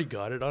 Yeah, I've already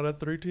got it on a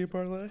 3-team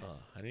parlay.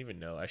 I don't even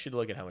know. I should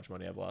look at how much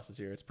money I've lost this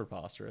year. It's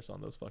preposterous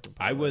on those fucking.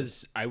 I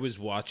parlays. was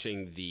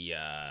watching the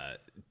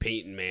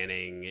Peyton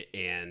Manning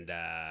and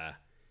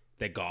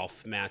the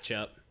golf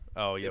matchup.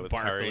 Oh yeah, with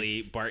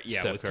Barkley, Curry.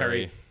 Steph with Curry.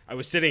 Curry. I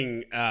was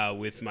sitting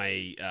with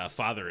my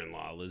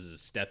father-in-law,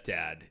 Liz's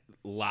stepdad,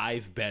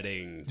 live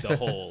betting the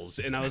holes,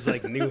 and I was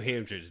like, New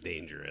Hampshire's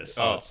dangerous.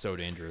 Oh, it's so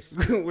dangerous.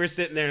 We're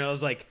sitting there, and I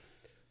was like,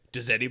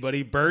 does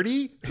anybody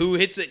birdie? Who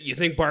hits it? You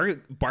think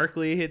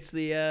Barkley hits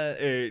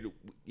the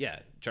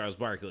Charles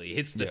Barkley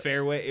hits the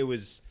fairway? It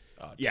was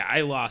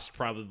I lost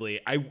probably.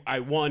 I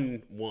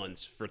won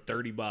once for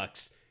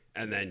 $30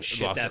 and then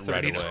shit Lost that it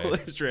right away.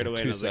 $30 right away. In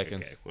 2 and I was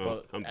seconds. Like, okay,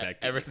 well, I'm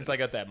back to ever even. since I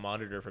got that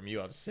monitor from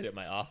you, I'll just sit at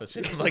my office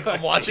and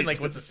I'm watching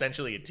like what's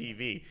essentially a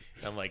TV.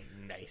 And I'm like,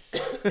 nice.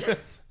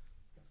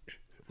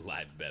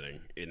 Live betting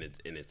in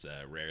its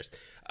rarest.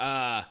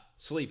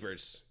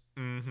 Sleepers.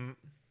 Mm-hmm.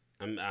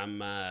 I'm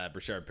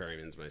Brashard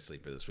Perryman's my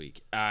sleeper this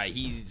week.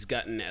 He's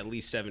gotten at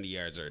least 70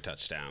 yards or a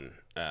touchdown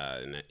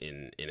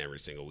in every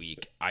single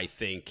week. I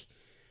think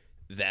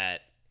that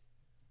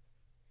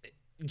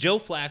Joe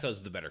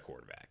Flacco's the better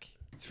quarterback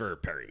for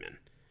Perryman.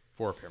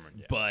 For Perryman,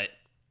 yeah. But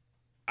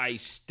I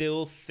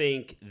still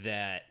think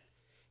that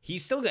he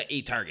still got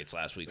 8 targets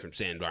last week from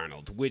Sam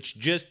Darnold, which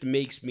just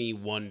makes me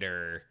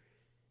wonder,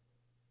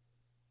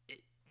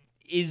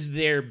 is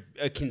there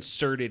a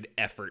concerted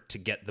effort to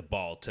get the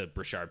ball to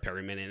Brashard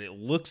Perryman? And it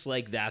looks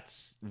like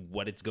that's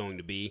what it's going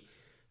to be.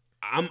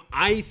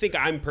 I think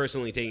I'm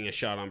personally taking a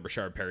shot on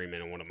Brashard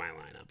Perryman in one of my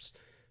lineups.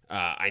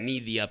 I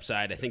need the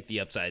upside. I think the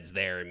upside's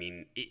there. I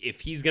mean,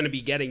 if he's going to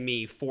be getting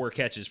me 4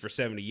 catches for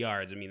 70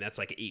 yards, I mean, that's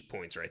like 8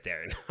 points right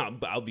there. And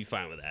I'll be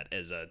fine with that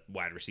as a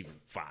wide receiver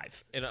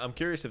 5. And I'm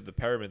curious if the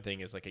Perriman thing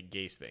is like a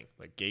Gase thing.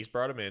 Like Gase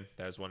brought him in.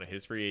 That was one of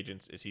his free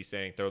agents. Is he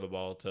saying throw the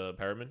ball to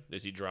Perriman?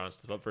 Is he drawing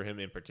stuff up for him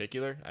in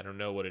particular? I don't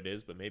know what it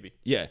is, but maybe.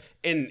 Yeah,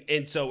 and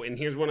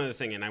here's one other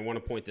thing, and I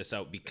want to point this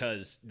out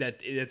because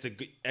that's a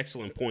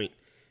excellent point.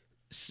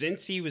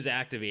 Since he was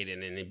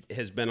activated and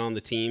has been on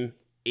the team,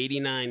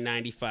 89,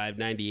 95,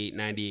 98,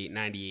 98,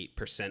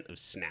 98% of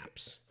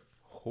snaps.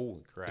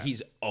 Holy crap!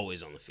 He's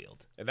always on the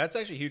field. And that's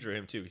actually huge for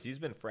him, too, because he's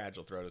been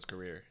fragile throughout his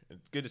career.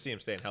 It's good to see him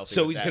staying healthy.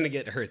 So with he's that. going to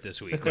get hurt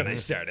this week when I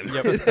start him.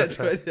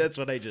 That's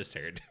what I just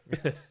heard.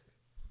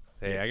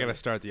 Hey, I got to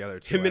start the other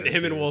two. Him and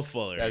receivers. Wolf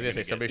Fuller. I was are going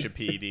to say, gonna somebody should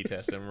PED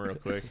test him real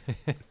quick.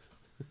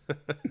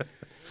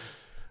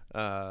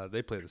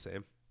 They play the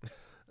same.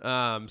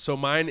 So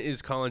mine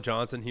is Colin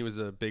Johnson. He was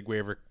a big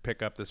waiver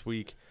pickup this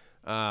week.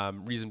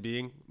 Reason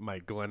being,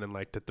 Mike Glennon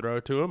liked to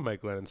throw to him.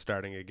 Mike Glennon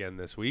starting again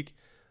this week.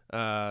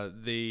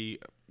 He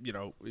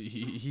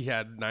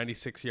had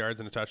 96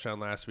 yards and a touchdown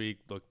last week.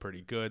 Looked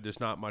pretty good. There's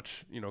not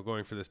much,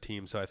 going for this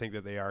team. So I think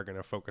that they are going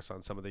to focus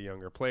on some of the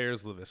younger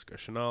players, Laviska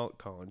Shenault,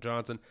 Colin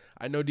Johnson.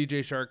 I know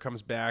DJ Shark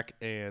comes back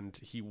and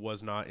he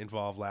was not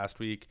involved last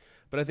week,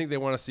 but I think they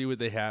want to see what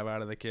they have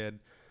out of the kid.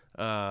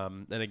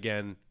 And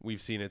again,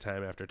 we've seen it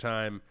time after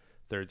time.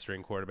 Third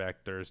string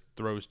quarterback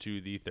throws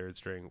to the third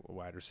string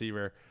wide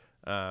receiver.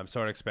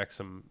 So I'd expect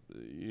some,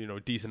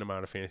 decent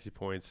amount of fantasy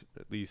points.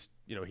 At least,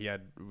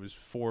 it was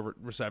 4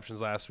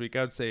 receptions last week.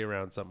 I'd say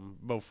around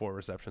about 4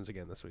 receptions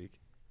again this week.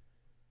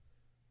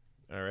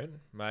 All right.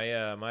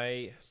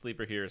 My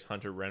sleeper here is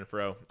Hunter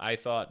Renfrow. I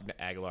thought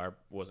Aguilar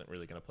wasn't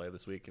really going to play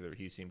this week.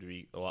 He seemed to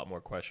be a lot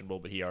more questionable,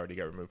 but he already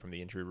got removed from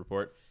the injury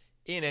report.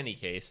 In any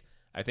case,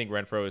 I think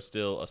Renfrow is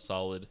still a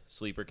solid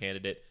sleeper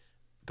candidate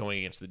going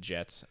against the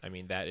Jets. I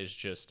mean, that is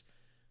just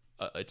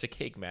it's a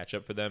cake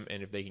matchup for them,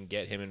 and if they can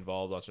get him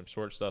involved on some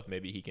short stuff,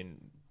 maybe he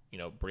can,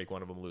 break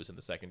one of them loose in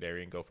the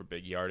secondary and go for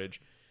big yardage.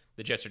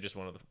 The Jets are just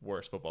one of the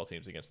worst football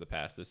teams against the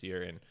pass this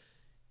year, and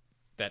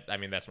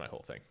that's my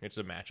whole thing. It's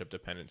a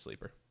matchup-dependent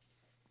sleeper.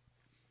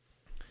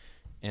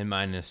 And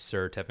mine is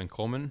Sir Tevin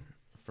Coleman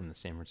from the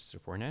San Francisco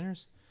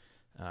 49ers.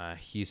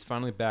 He's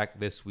finally back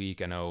this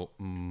week. I know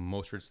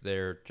Mostert's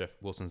there, Jeff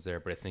Wilson's there,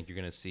 but I think you're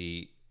going to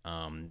see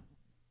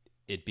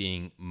it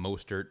being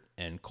Mostert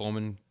and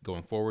Coleman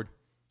going forward.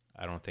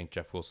 I don't think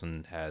Jeff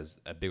Wilson has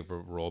a big of a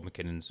role.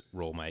 McKinnon's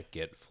role might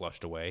get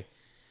flushed away.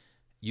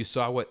 You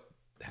saw what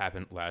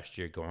happened last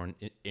year going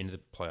into the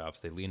playoffs.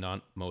 They leaned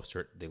on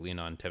Mostert. They leaned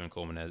on Tevin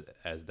Coleman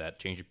as that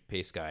change of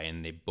pace guy,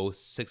 and they both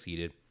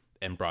succeeded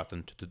and brought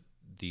them to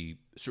the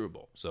Super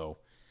Bowl. So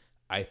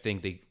I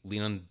think they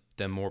lean on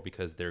them more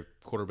because their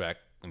quarterback,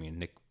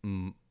 Nick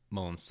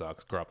Mullins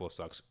sucks, Garoppolo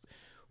sucks.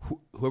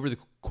 Whoever the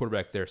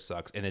quarterback there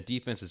sucks, and the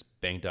defense is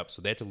banged up,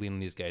 so they have to lean on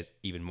these guys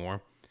even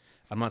more.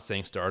 I'm not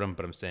saying start him,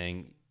 but I'm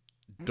saying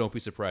don't be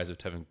surprised if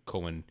Tevin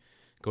Coleman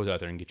goes out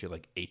there and gets you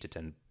like 8 to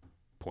 10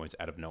 points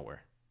out of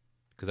nowhere.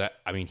 Because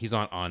he's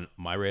not on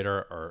my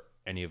radar or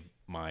any of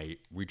my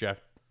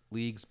redraft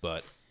leagues,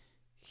 but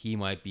he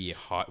might be a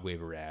hot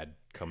waiver ad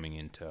coming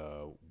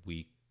into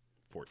week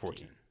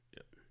 14.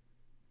 Yep.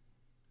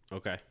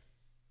 Okay.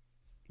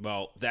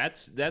 Well,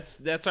 that's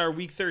our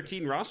week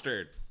 13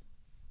 roster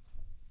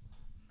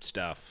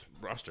stuff.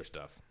 Roster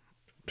stuff.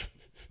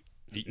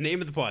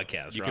 Name of the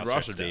podcast. You could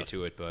roster date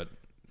to it, but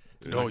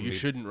No, you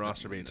shouldn't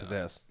roster bait to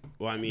this.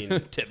 Well, I mean,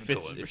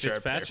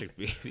 Fitzpatrick,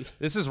 baby.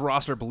 This is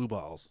roster blue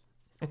balls.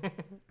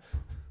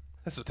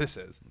 That's what this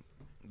is.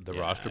 The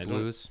roster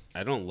blues.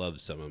 I don't love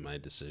some of my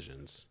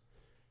decisions.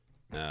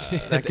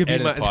 That could be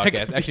my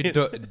podcast. Actually,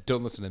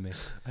 don't listen to me.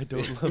 I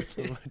don't love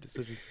some of my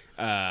decisions.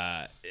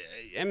 Or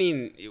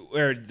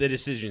the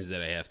decisions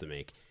that I have to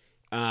make.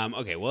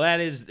 Okay, well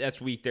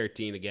that's week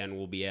 13. Again,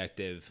 we'll be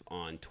active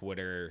on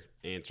Twitter,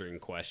 answering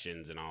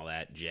questions and all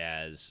that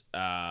jazz.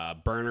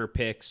 Burner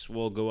picks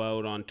will go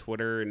out on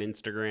Twitter and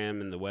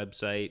Instagram and the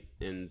website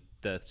and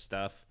the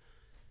stuff.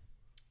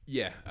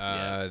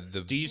 Yeah.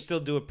 Do you still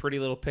do a pretty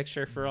little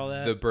picture for all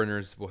that? The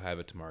burners will have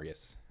it tomorrow.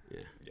 Yes. Yeah.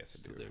 Yes, I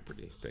Still do. do a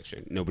pretty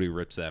picture. Nobody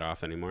rips that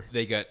off anymore.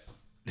 They got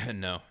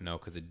no,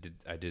 because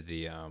I did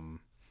the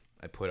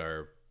I put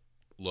our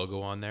logo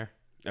on there.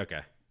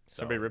 Okay.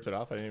 Somebody ripped it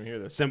off? I didn't even hear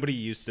this. Somebody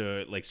used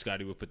to,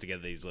 Scotty would put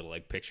together these little,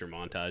 picture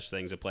montage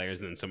things of players,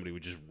 and then somebody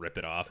would just rip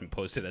it off and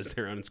post it as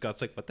their own. And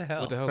Scott's like, what the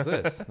hell? What the hell is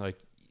this?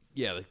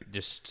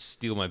 Just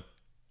steal my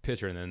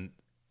picture, and then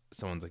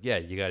someone's like, yeah,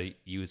 you got to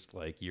use,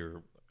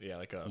 your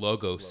a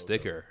logo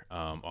sticker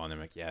on there. I'm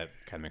like, yeah, it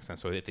kind of makes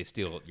sense. So if they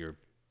steal it,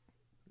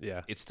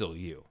 it's still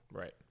you.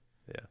 Right.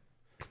 Yeah.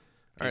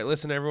 All right,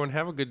 listen, everyone,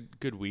 have a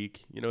good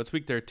week. It's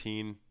week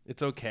 13.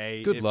 It's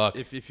okay. Good luck.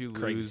 if you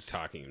Craig's lose.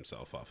 talking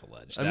himself off a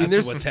ledge. I That's mean,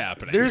 there's what's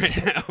happening. There's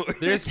right now.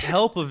 there's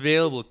help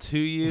available to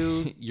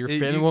you. Your You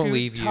friend won't can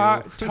leave you.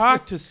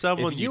 Talk to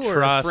someone if you you or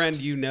trust. a friend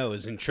you know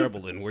is in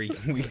trouble in week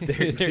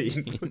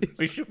 13,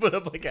 We should put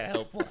up like a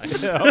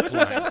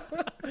helpline.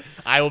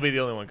 I will be the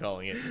only one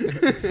calling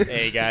it.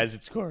 Hey guys,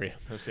 it's Corey.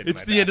 I'm sitting in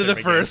It's my the end of the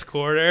bathroom again. first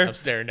quarter. I'm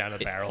staring down a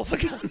barrel of a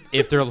gun.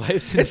 If their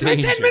life's in it's been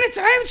danger, 10 minutes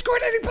and I haven't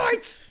scored any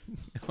points.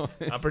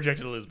 I'm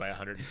projected to lose by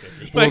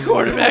 150. My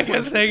quarterback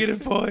has negative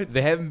points.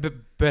 they haven't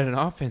been an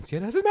offense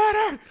yet. Doesn't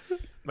matter.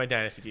 My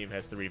dynasty team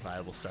has 3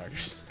 viable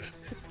starters.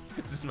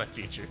 This is my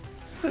future.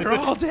 They're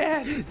all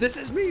dead. This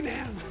is me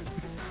now.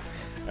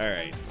 All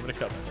right, I'm gonna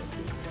cut my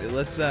phone.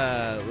 let's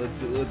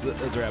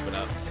wrap it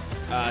up.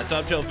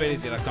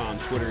 TopShelfFantasy.com,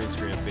 Twitter,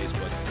 Instagram,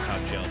 Facebook,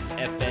 Top Shelf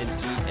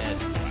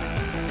FNTS.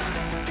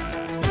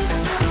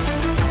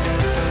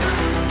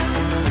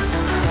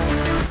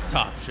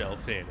 Top Shelf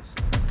Fantasy.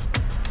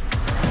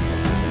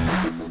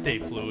 Stay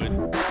fluid.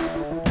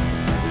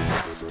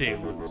 Stay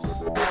loose.